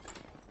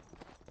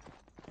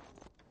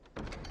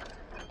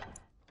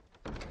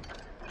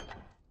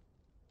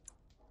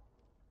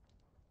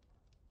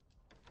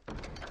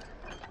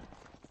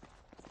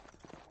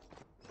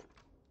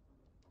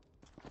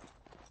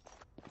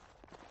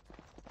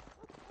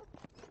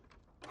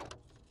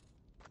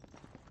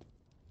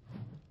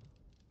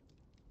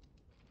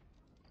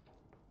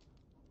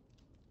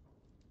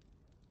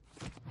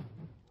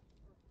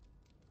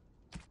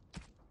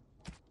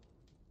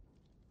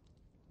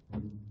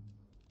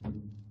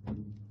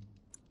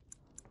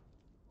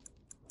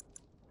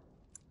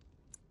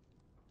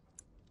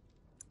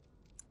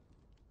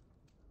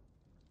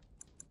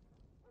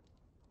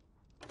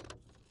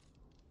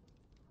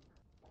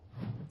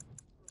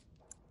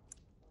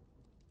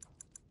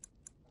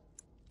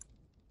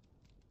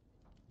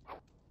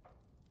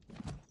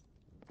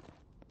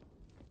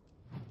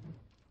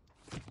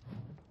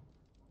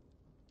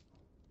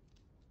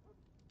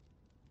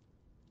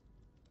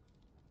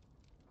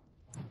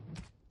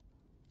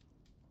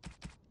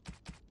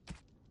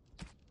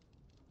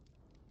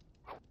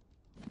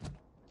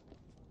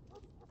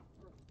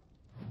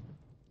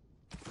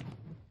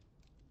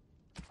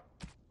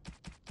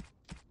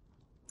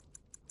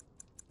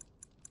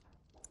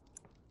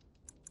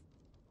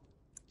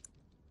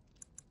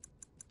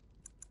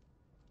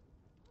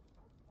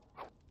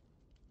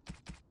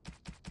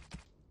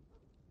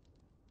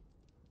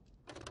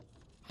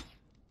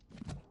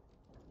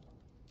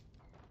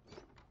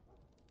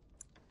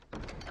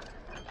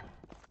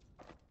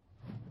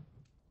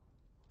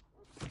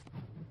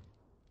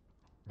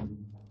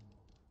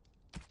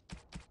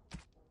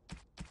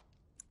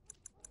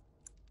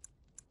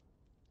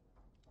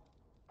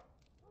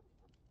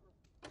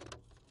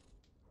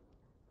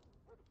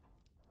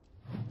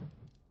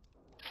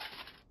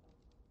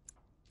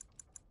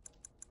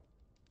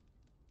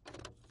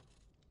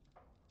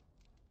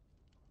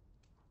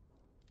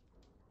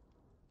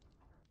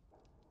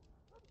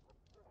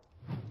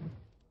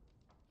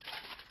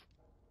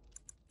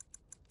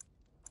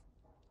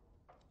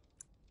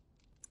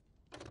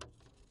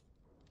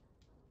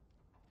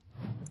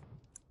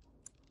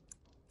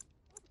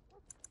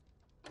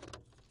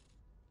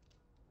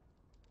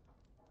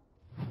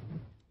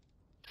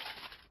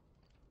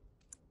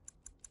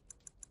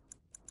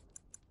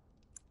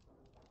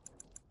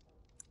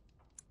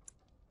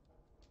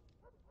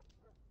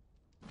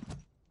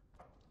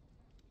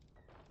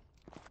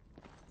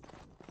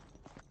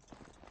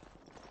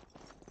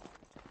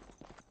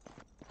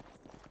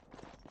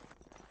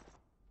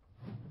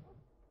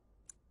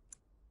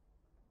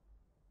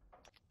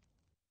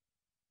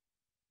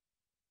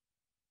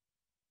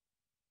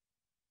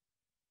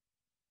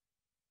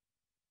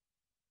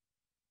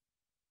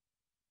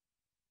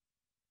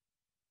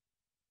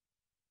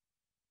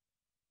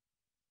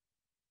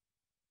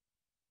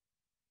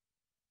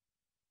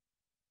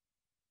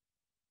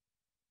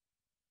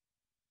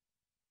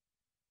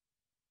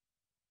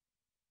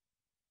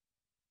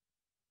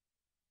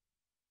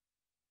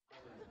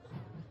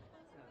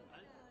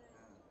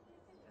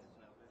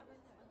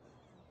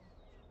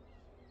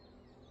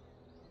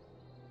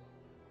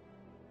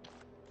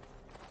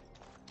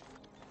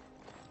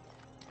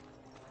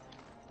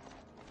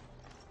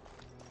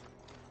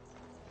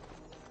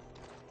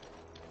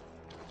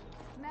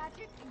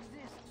 Magic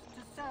exists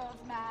to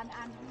serve man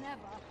and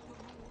never to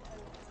rule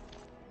over.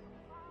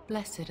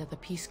 Blessed are the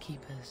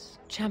peacekeepers,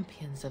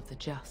 champions of the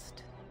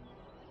just.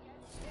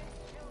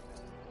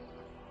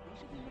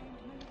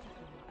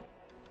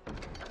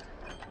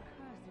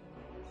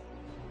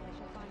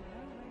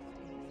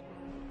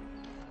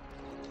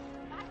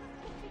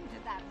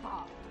 Into that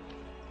bar.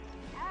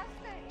 As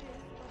there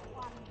is but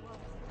one world,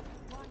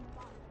 one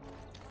life.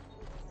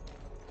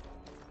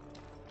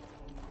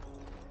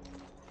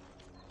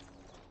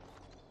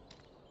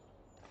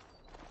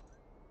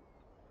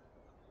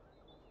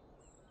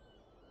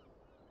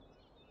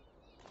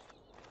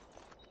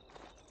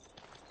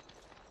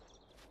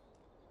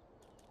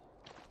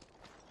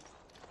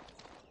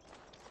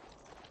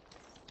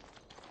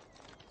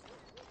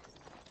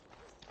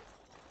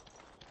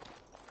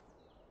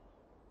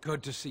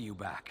 Good to see you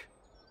back.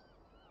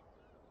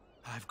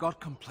 I've got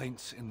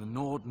complaints in the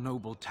Nord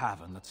Noble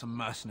Tavern that some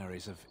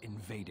mercenaries have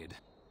invaded.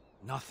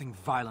 Nothing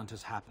violent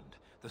has happened.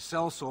 The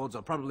sellswords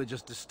are probably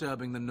just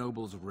disturbing the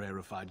nobles'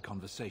 rarefied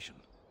conversation.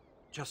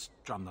 Just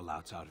drum the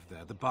louts out of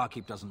there. The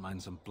barkeep doesn't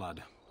mind some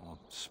blood. Or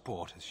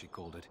sport, as she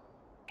called it.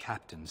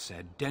 Captain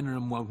said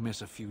Denham won't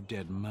miss a few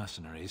dead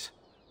mercenaries.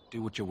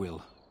 Do what you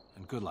will,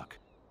 and good luck.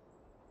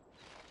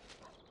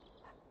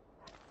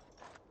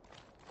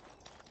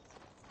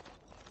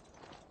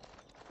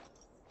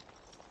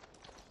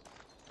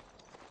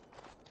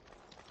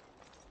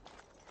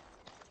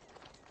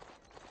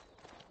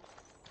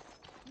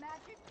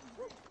 Magic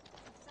exists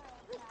to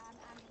serve man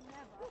and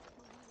never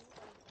to rule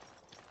over.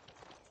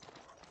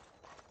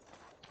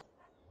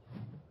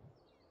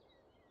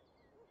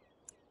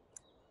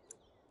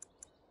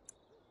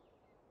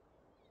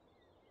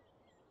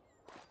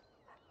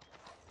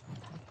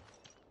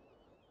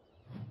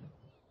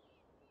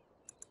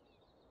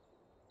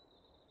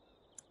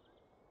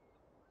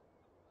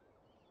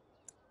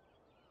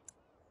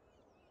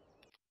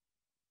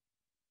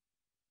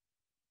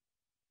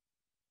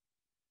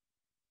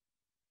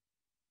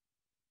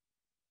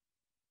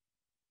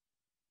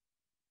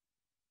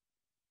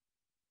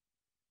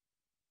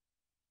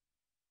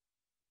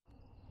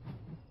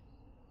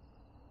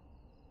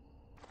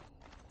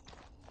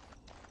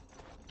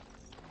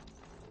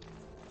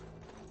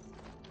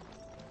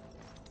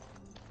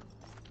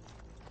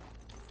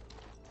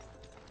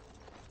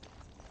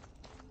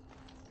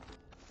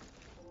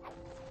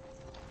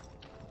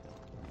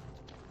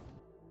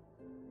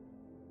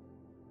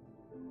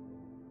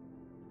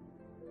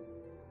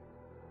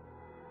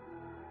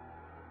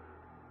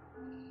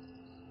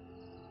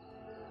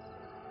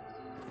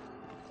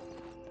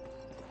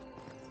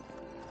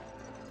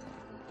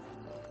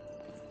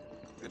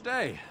 Good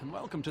day, and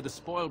welcome to the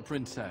Spoiled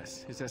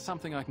Princess. Is there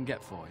something I can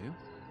get for you?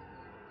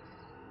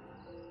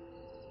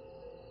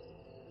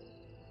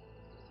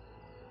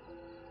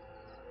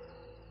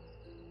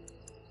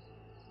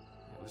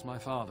 It was my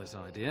father's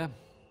idea.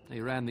 He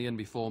ran the inn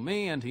before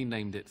me, and he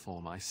named it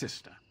for my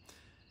sister.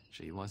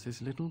 She was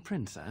his little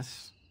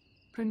princess.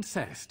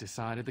 Princess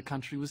decided the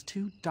country was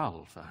too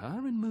dull for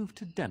her and moved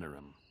to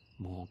Denerim.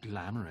 More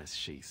glamorous,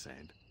 she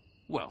said.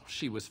 Well,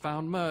 she was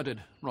found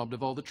murdered, robbed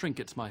of all the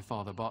trinkets my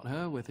father bought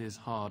her with his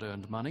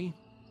hard-earned money.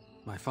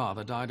 My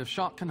father died of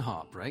shock and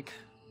heartbreak.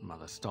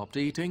 Mother stopped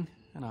eating,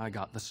 and I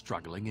got the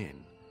struggling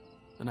in.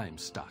 The name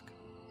stuck.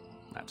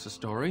 That's the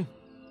story.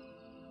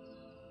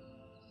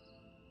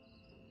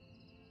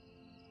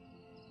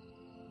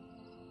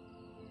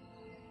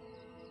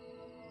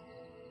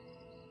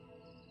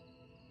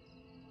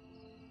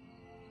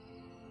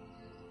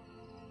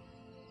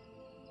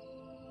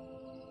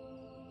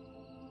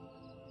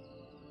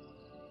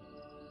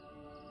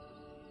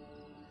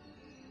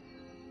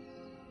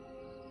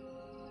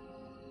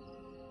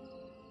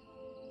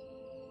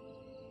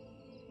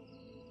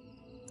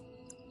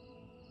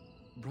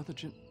 Brother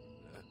Jin...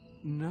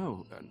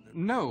 no.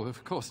 No,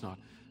 of course not.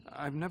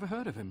 I've never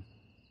heard of him.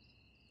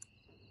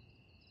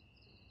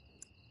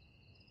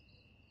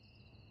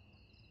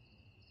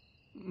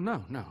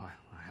 No,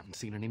 I haven't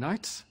seen any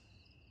knights.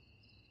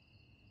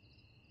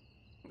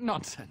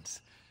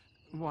 Nonsense.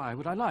 Why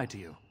would I lie to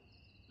you?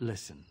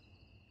 Listen,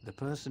 the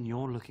person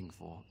you're looking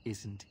for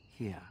isn't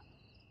here.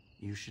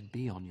 You should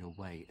be on your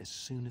way as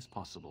soon as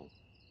possible.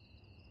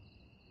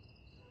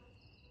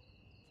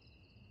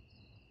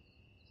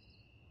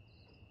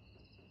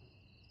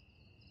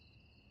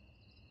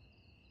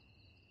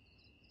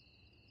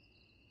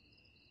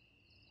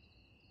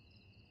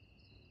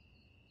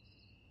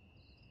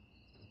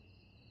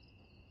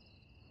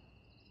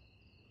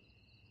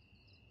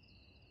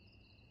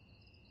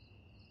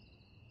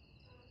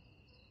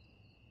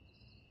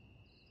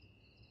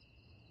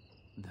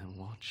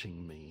 They're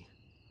watching me.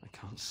 I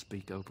can't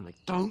speak openly.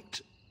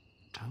 Don't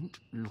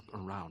look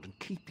around and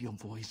keep your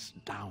voice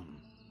down.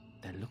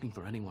 They're looking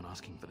for anyone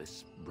asking for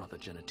this brother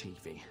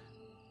Genetivi.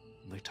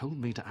 They told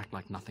me to act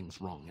like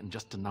nothing's wrong and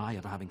just deny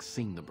ever having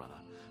seen the brother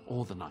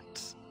or the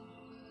knights.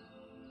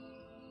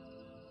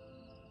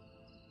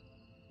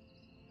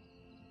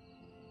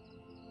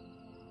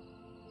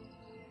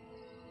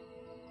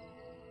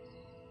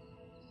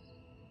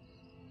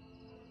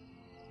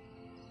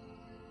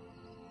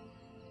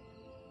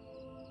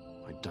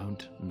 I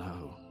don't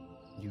know.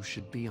 You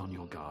should be on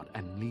your guard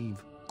and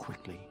leave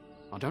quickly.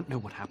 I don't know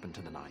what happened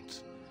to the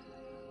knights,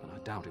 but I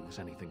doubt it was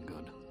anything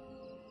good.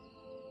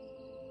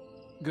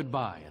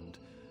 Goodbye, and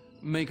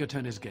make her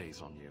turn his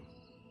gaze on you.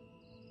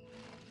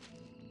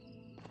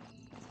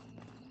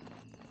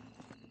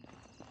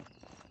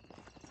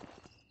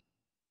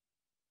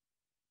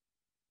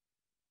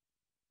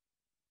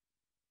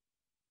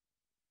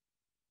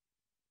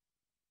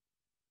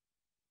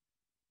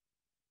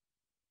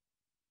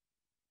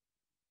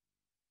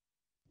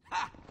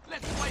 Ha!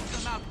 Let's wipe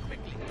them out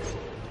quickly.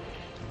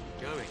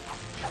 Going.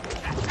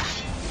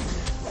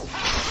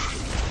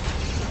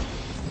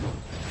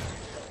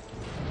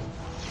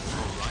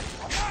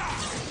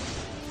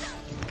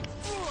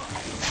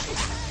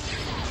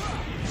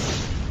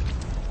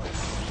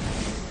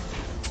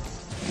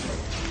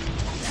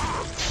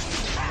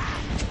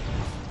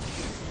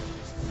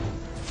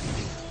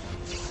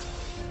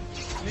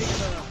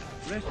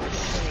 Rest of the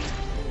day.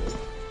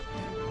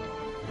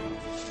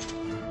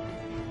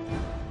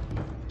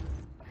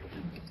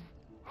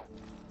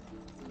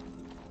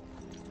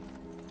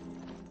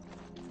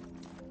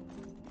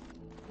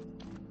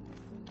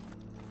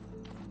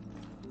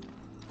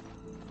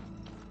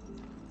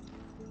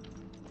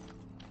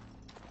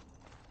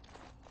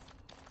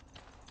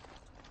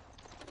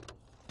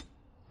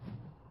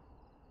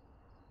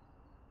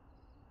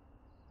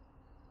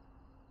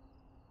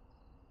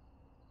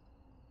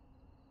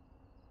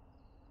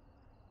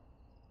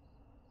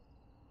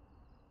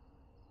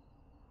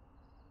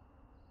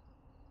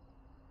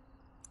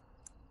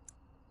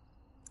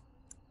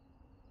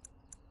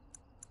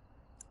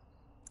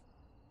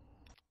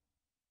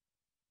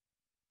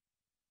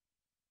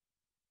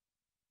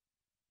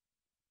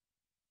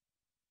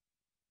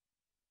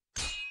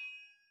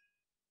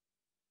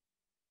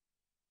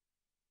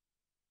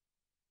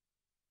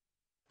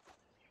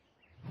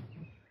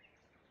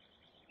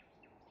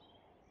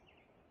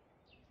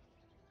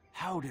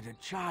 How did a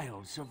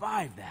child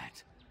survive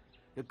that?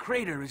 The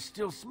crater is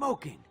still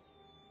smoking.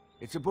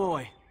 It's a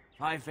boy.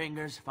 5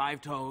 fingers,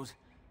 5 toes.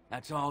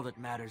 That's all that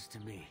matters to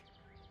me.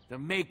 The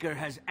Maker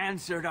has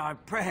answered our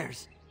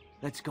prayers.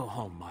 Let's go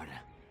home, Marta,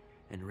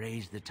 and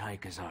raise the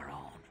Tyke as our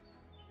own.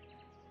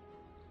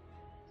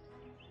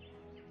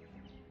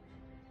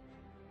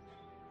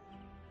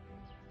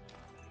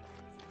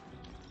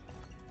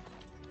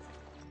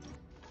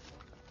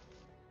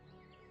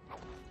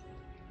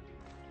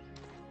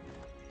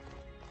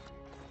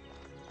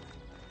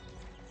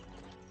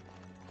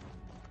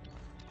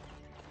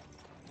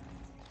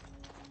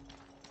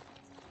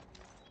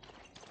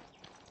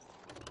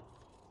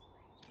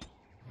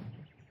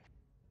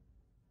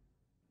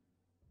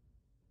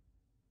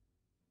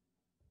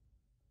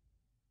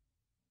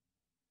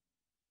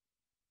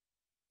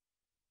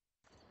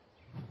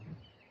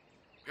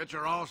 Get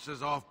your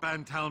horses off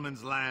Ban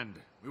Talman's land.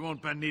 We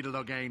won't bend needle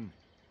again.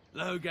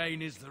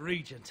 Loghain is the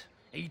regent.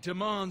 He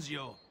demands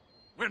your...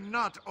 We're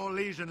not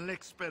Orlesian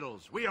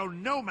lickspittles. We owe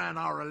no man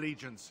our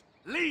allegiance.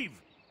 Leave!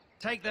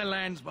 Take their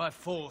lands by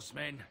force,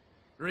 men.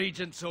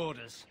 Regent's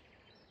orders.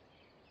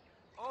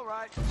 All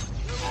right.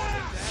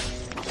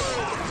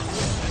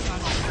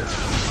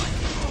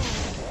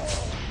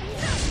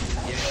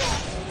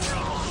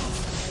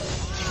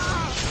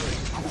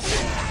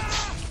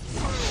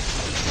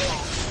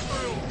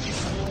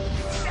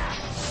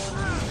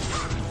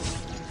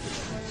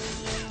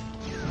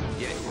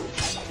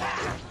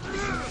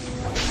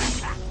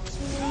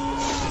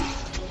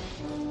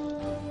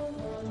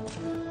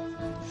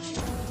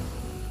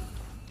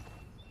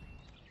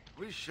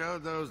 We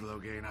showed those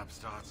Loghain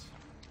upstarts.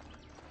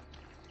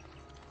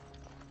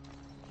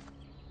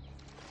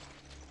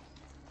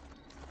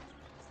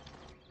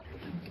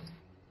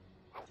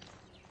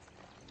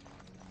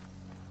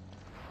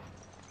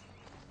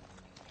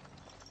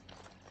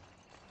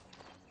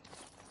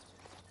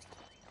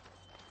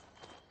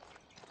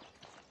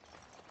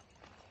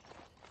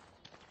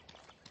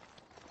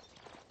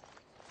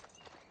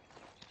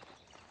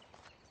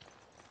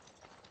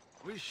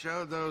 We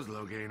showed those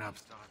Loghain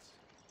upstarts.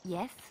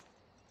 Yes?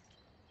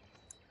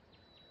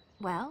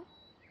 Well,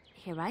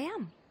 here I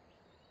am.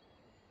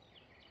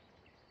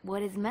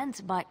 What is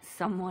meant by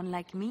someone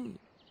like me?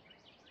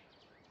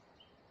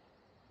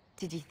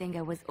 Did you think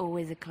I was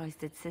always a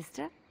cloistered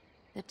sister?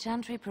 The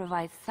Chantry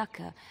provides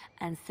succor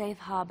and safe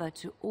harbor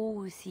to all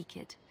who seek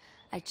it.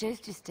 I chose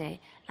to stay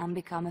and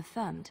become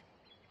affirmed.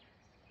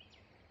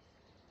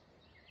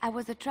 I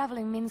was a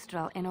traveling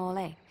minstrel in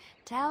Orlais.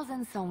 Tales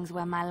and songs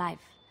were my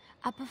life.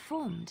 I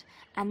performed,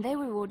 and they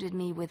rewarded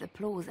me with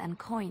applause and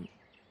coin.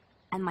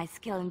 And my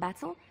skill in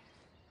battle?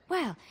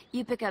 Well,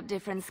 you pick up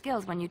different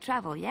skills when you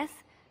travel, yes?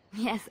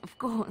 Yes, of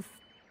course.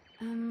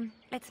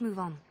 Let's move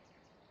on.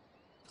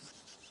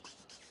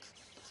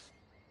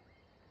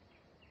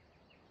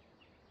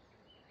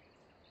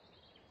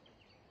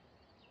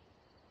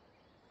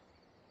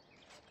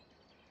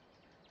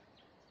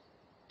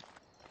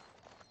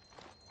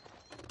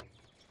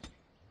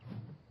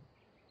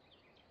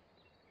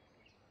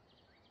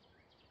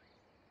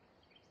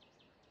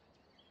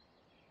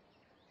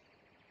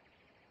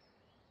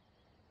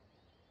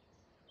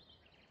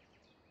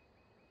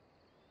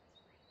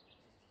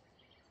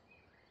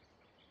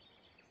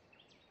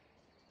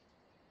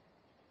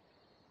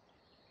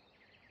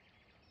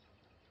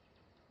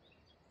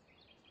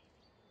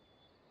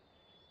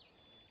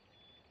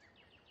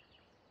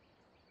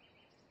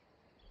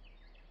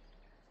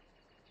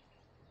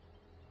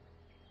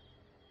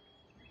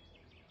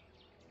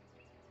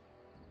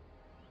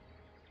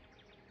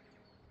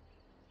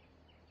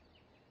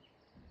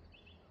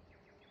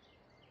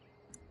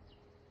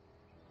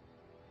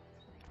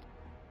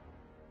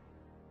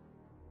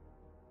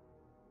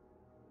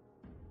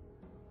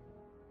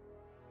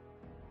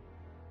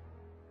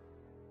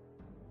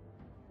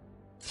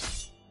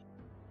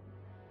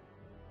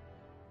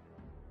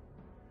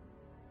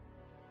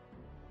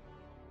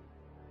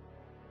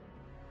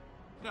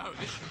 No,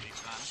 this should be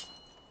fun.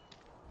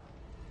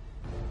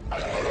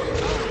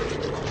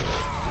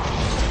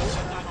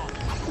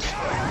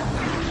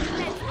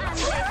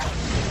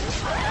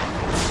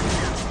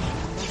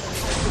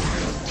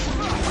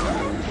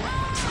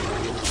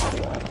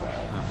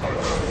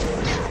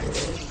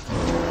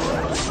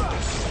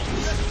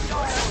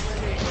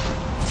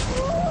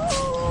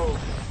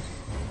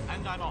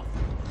 And I'm off.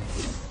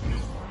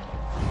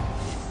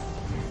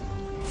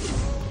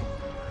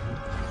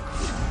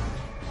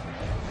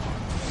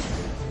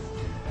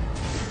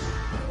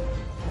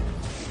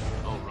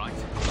 All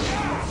right.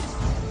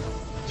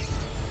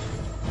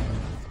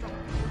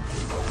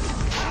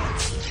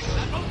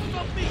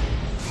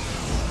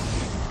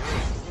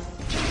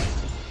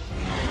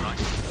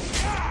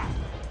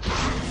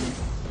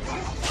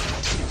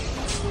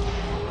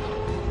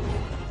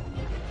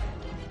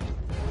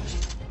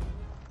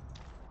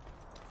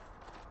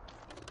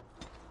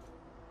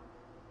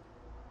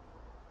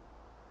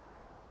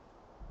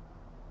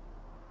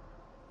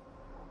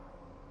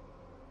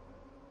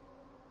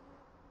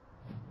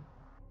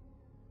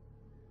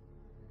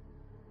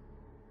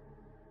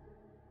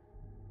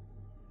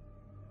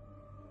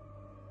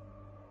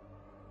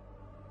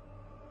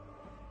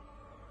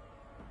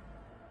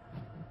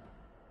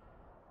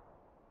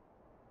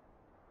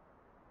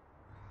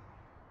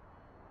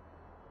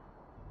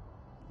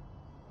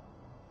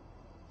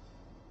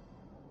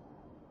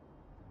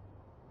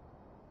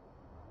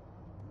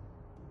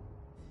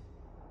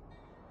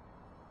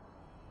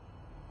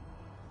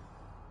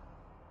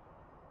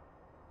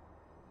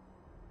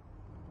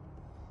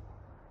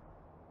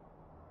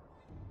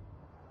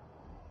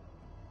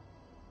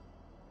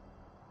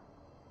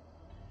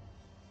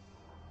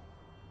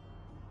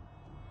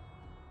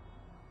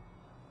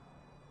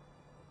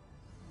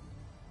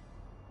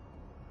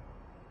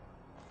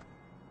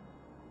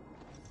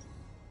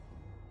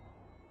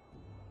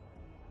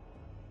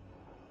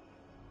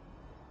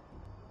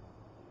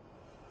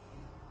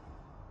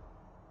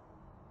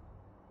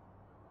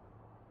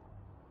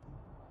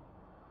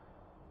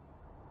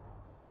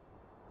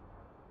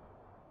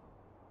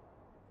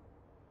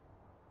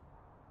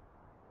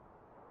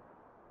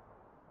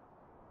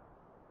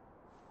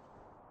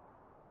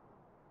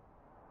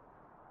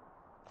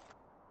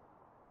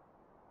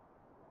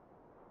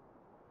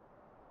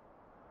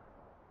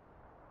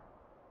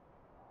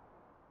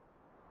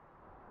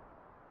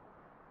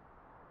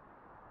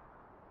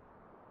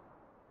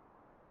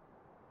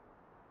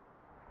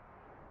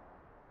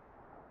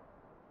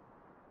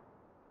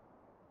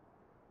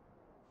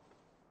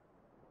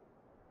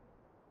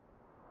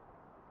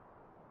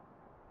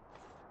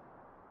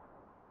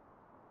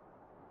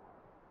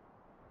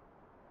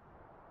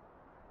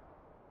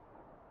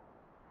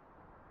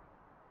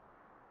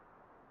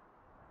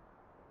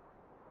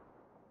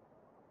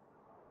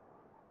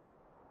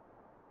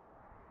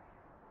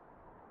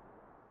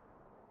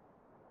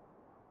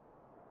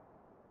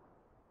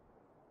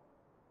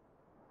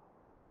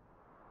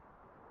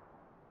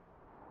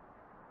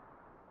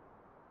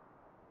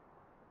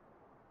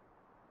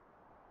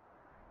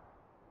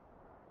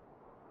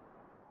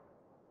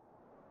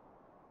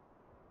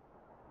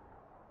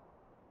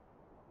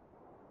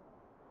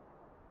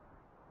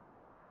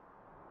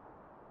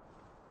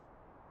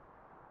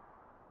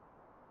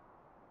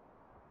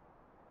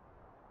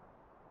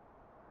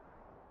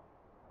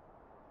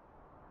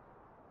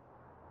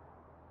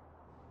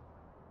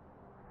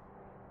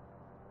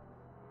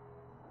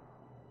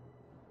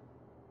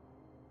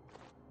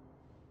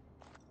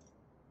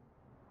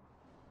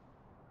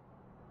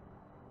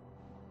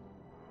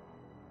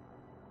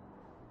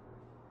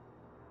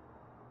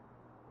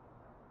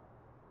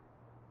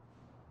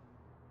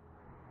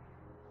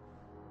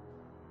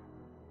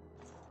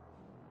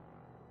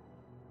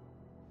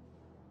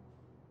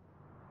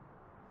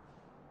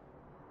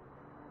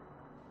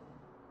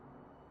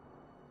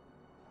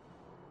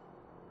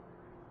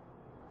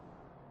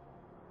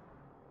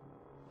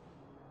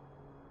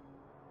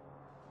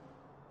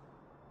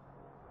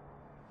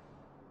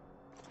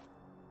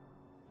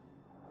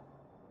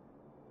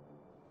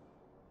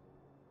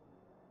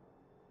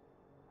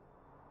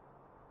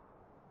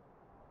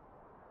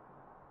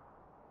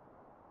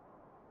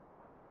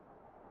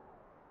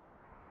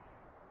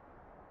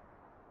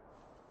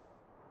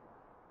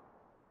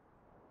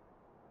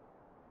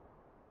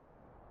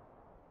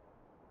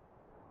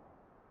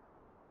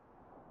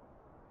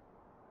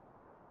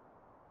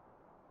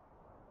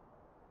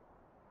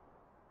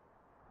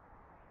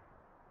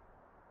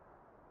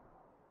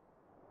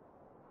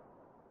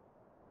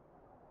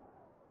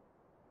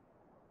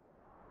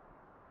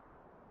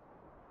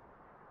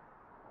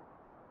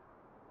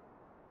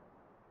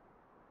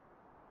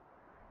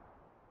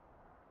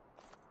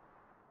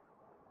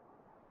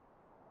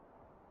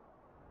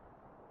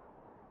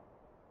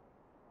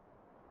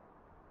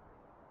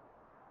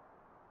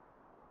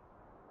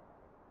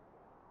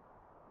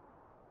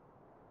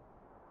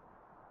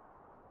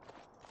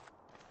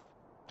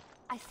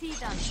 I see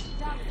them.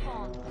 Dark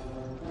spawn.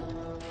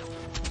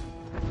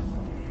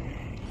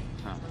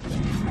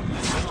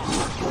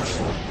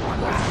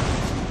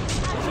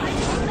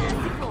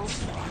 Merciful.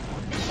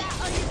 Is that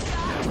on his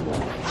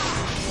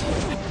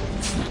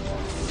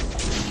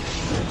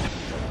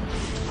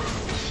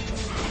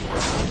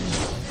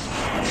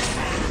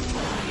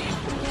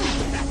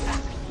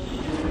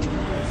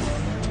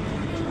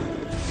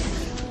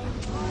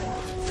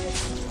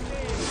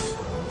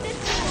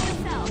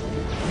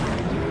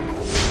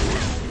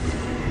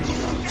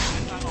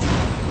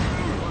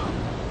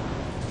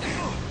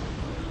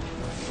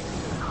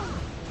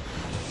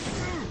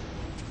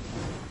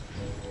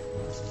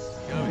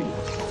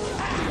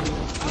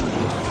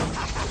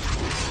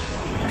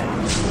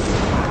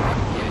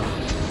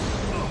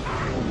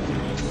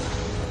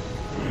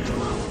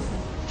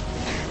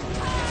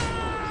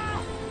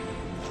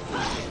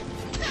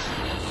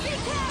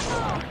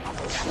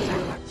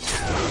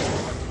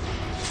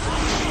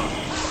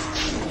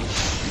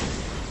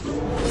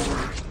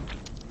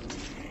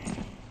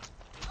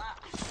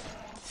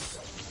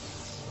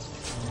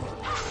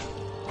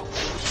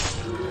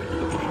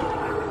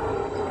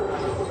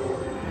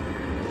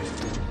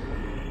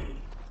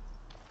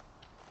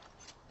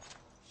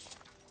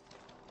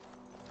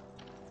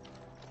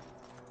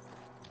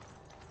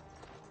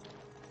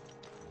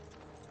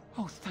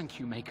Oh, thank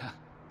you, Maker.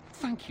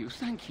 Thank you,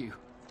 thank you.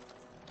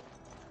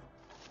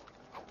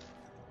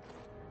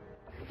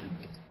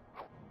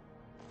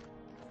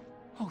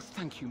 Oh,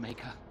 thank you,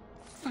 Maker.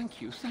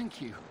 Thank you,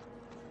 thank you.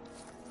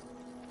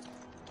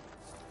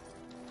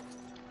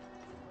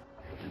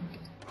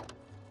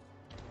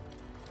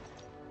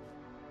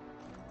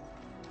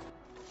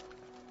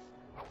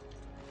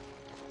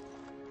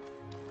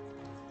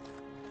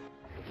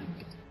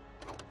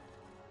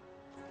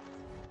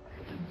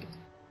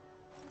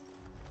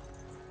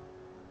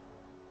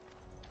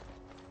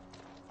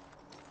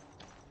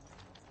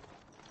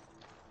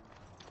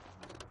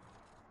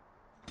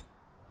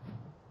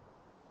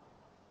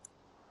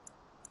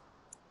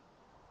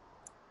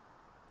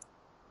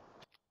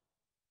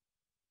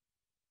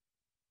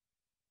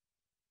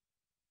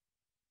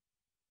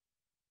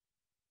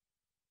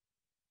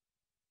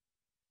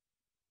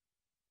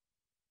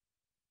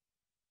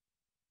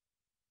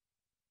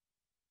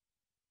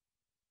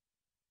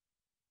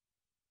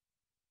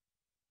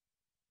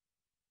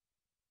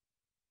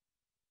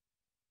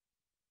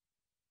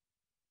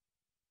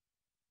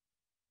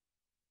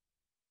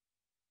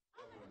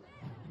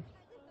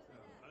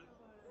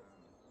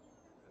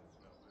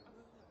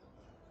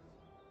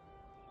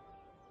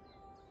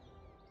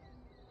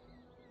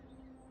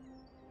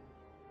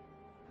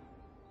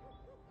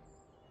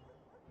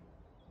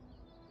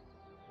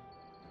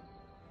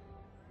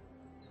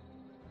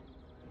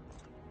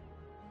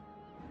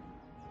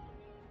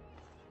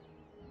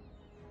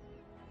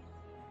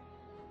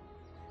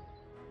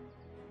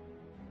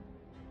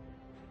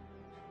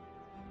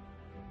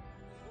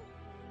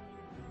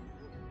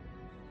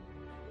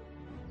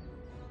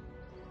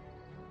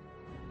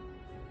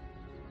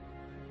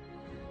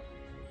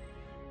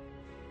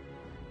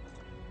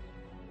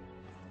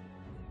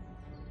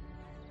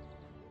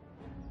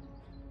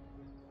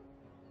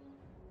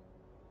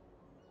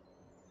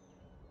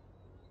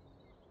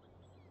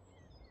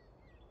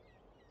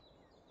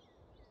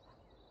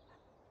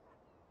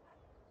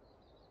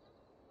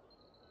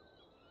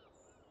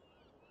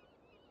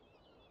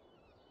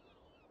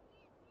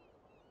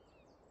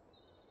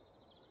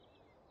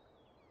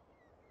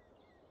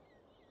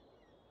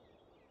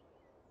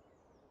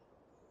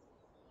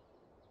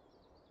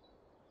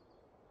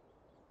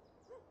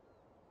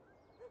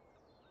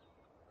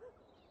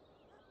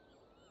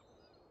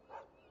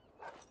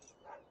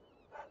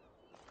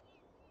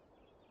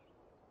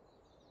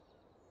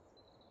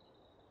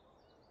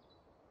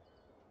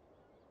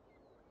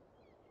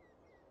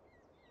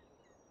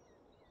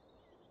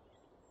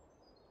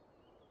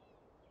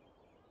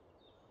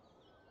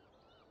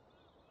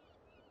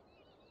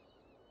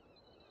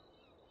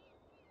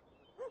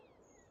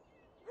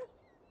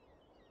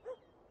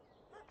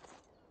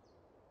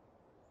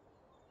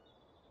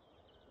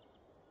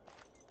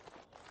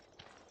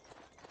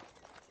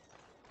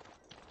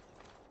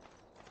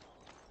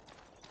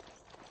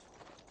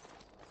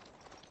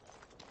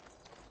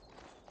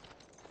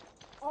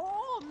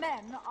 All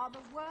men are the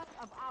work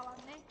of our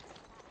Maker.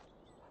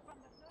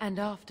 And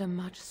after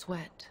much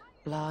sweat,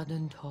 blood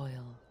and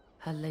toil,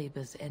 her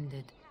labors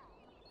ended,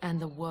 and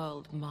the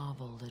world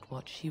marveled at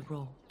what she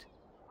wrought.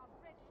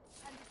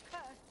 And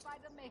cursed by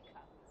the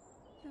Maker.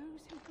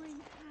 Those who bring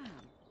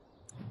ham.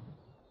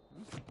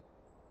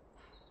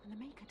 And the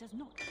Maker does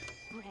not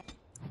bread.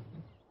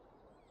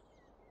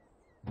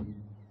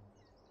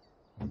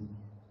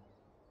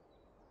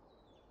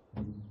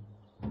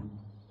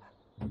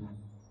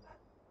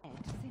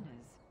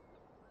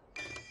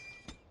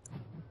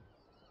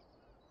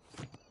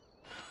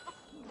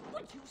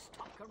 Would you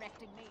stop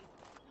correcting me?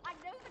 I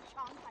know the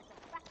chant like the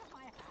back of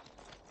my hand.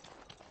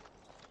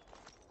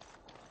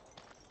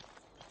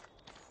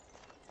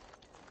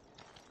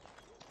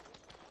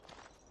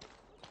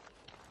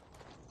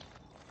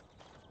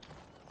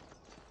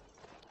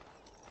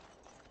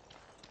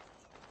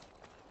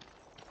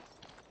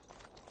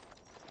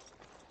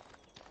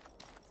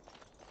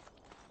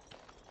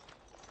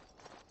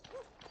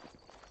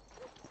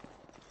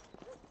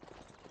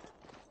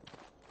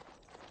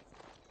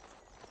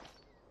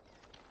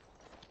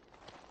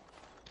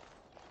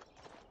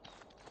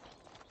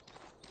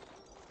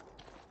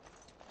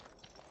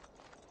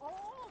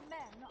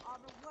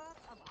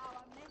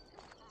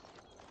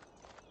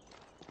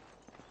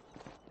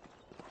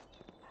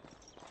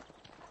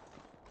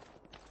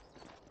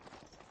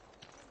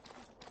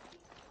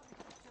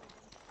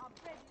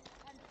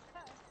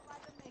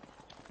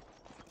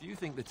 you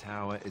think the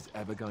tower is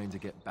ever going to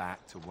get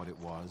back to what it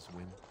was,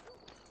 Wynne?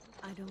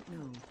 I don't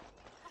know.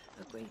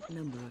 A great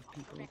number of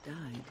people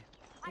died.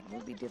 It will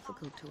be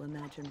difficult to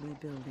imagine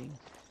rebuilding.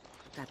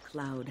 That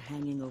cloud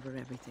hanging over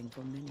everything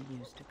for many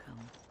years to come.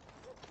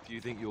 Do you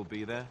think you'll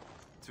be there?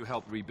 To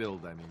help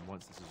rebuild, I mean,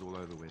 once this is all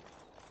over with.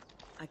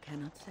 I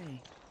cannot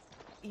say.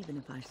 Even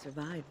if I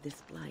survive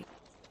this blight.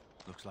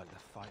 Looks like the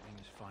fighting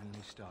has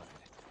finally started.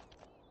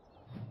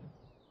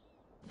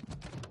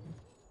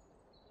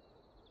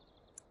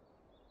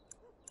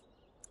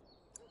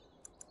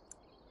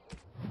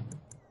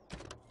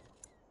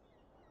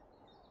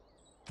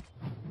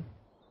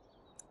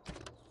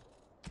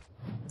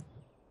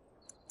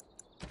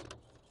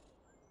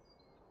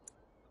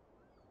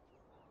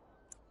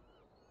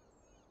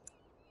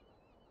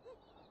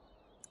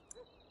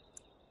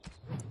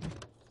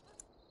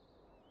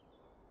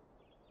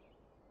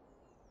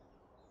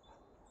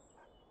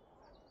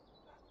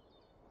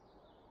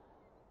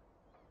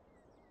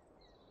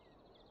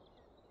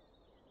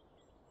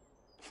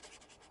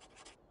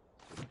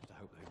 I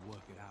hope they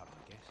work it out,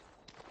 I guess.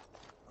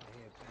 I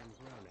hear Ben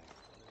groaning.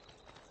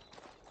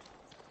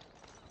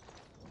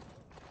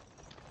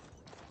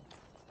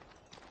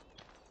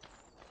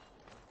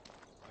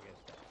 I guess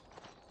that's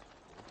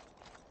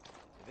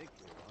the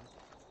victory one.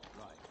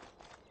 Right.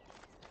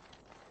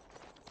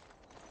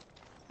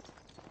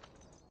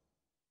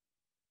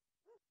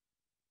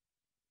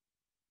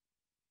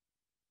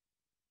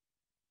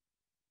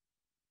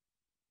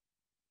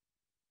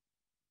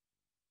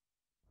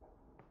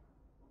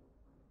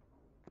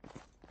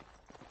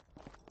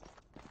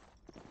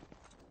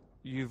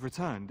 You've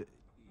returned.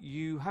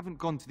 You haven't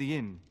gone to the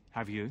inn,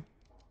 have you?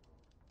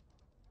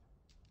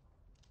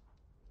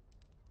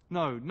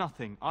 No,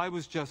 nothing. I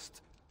was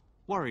just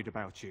worried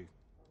about you.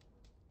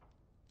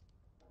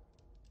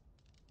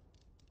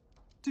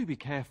 Do be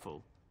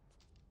careful.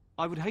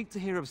 I would hate to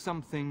hear of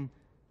something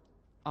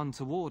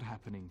untoward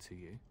happening to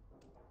you.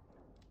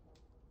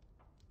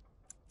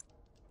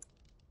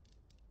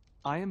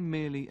 I am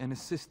merely an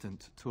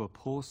assistant to a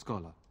poor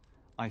scholar.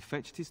 I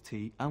fetched his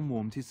tea and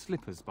warmed his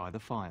slippers by the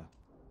fire.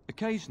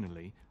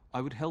 Occasionally,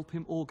 I would help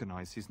him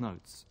organize his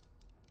notes.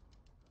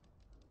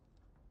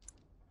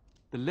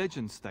 The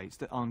legend states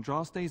that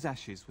Andraste's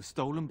ashes were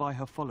stolen by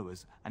her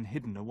followers and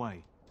hidden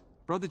away.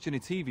 Brother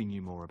Genitivi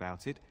knew more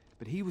about it,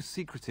 but he was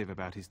secretive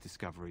about his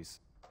discoveries.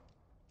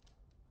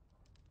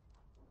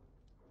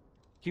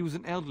 He was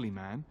an elderly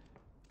man,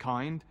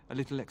 kind, a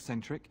little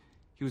eccentric.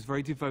 He was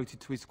very devoted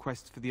to his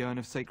quest for the urn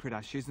of sacred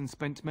ashes and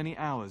spent many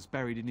hours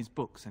buried in his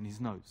books and his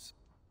notes.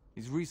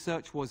 His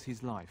research was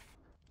his life.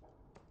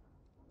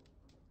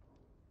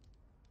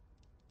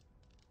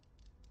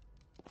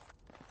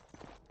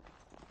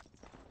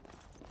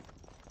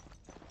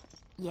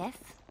 Yes?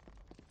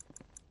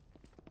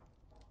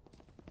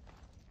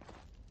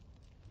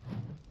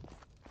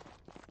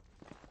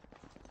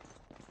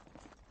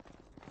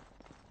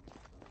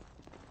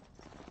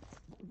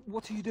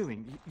 What are you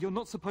doing? You're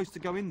not supposed to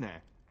go in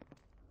there.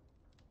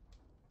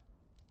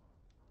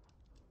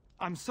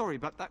 I'm sorry,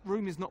 but that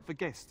room is not for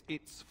guests.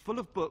 It's full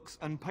of books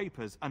and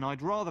papers, and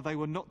I'd rather they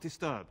were not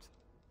disturbed.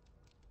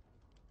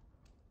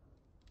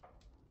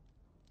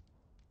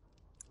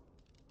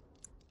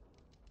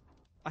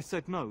 I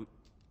said no.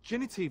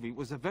 Genitivi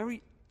was a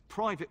very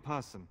private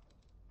person.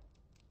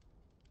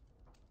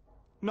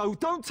 No,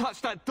 don't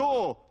touch that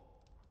door!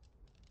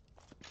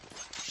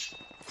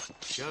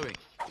 Going.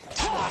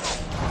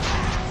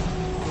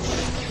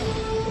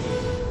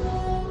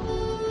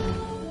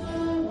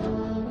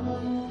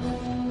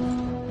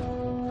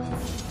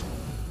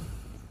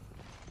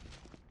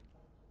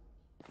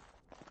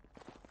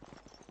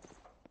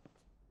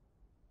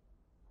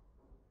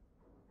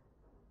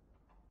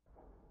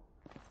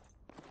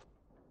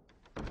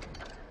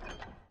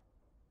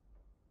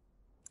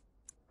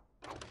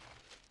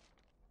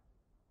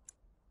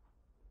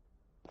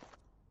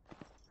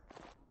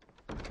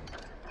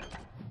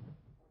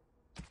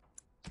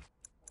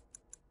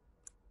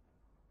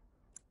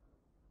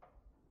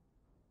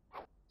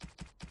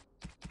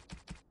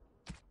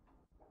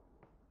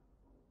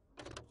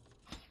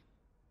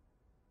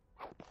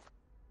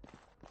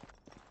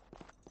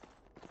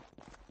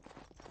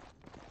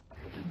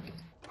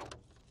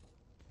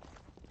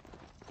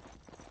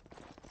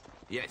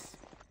 Yes.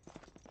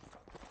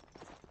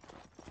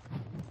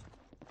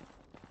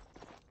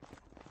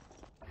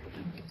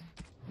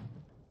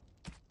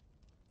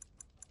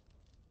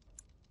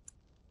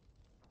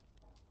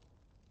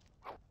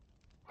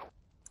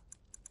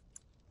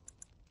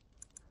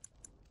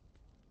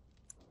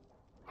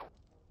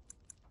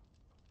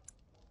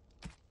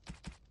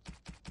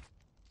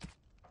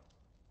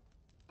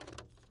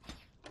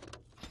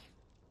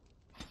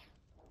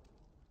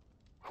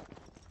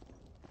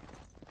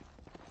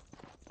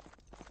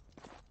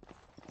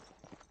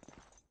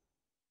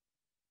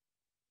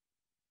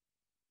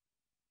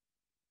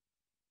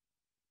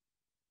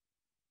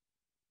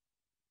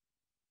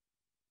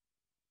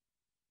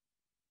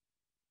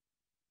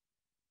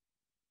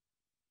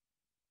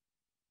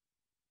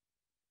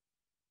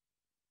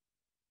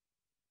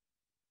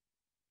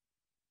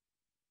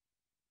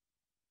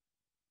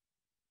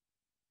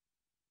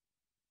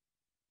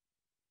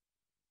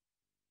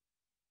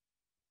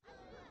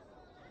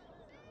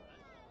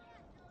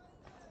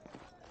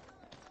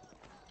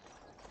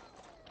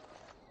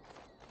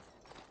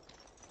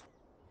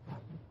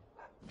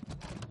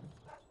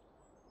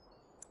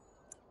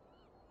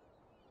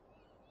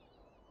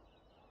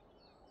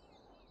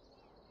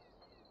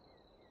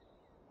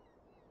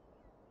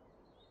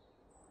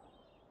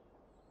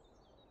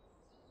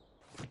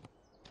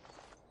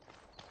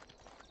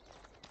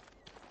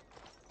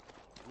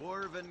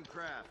 Dwarven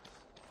crafts.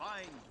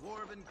 Fine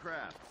dwarven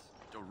crafts.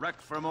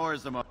 Direct from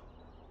Orzammar.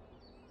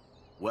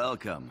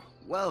 Welcome,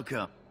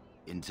 welcome.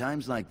 In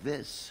times like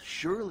this,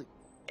 surely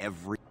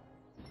every...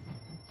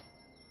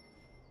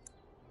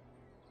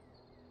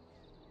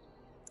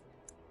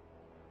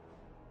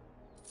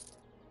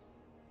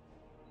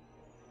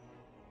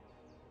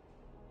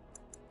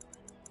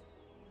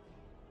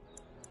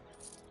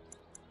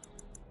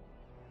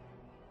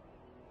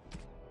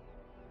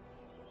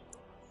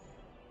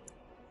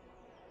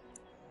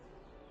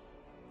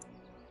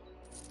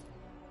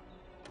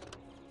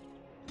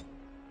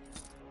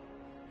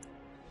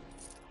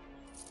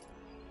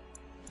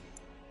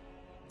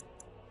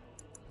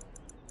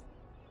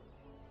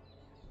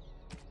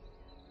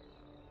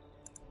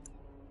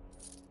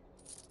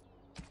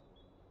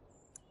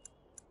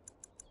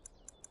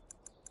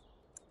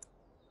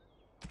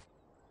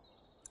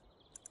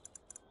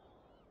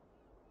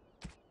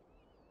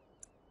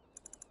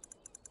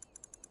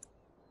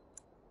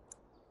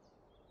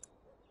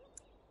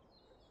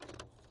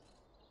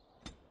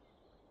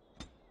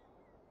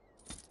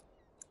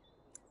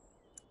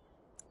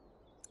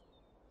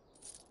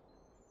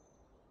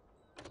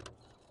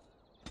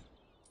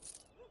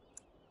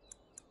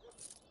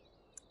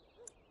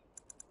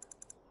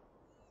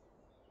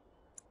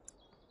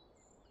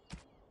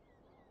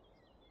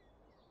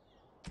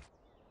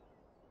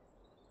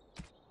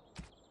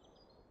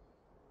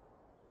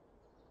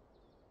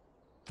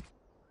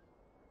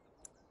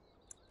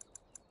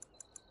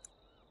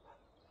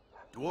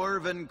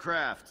 Dwarven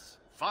crafts.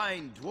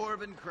 Fine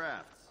dwarven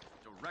crafts.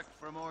 Direct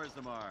from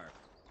Orzammar.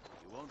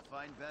 You won't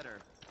find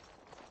better.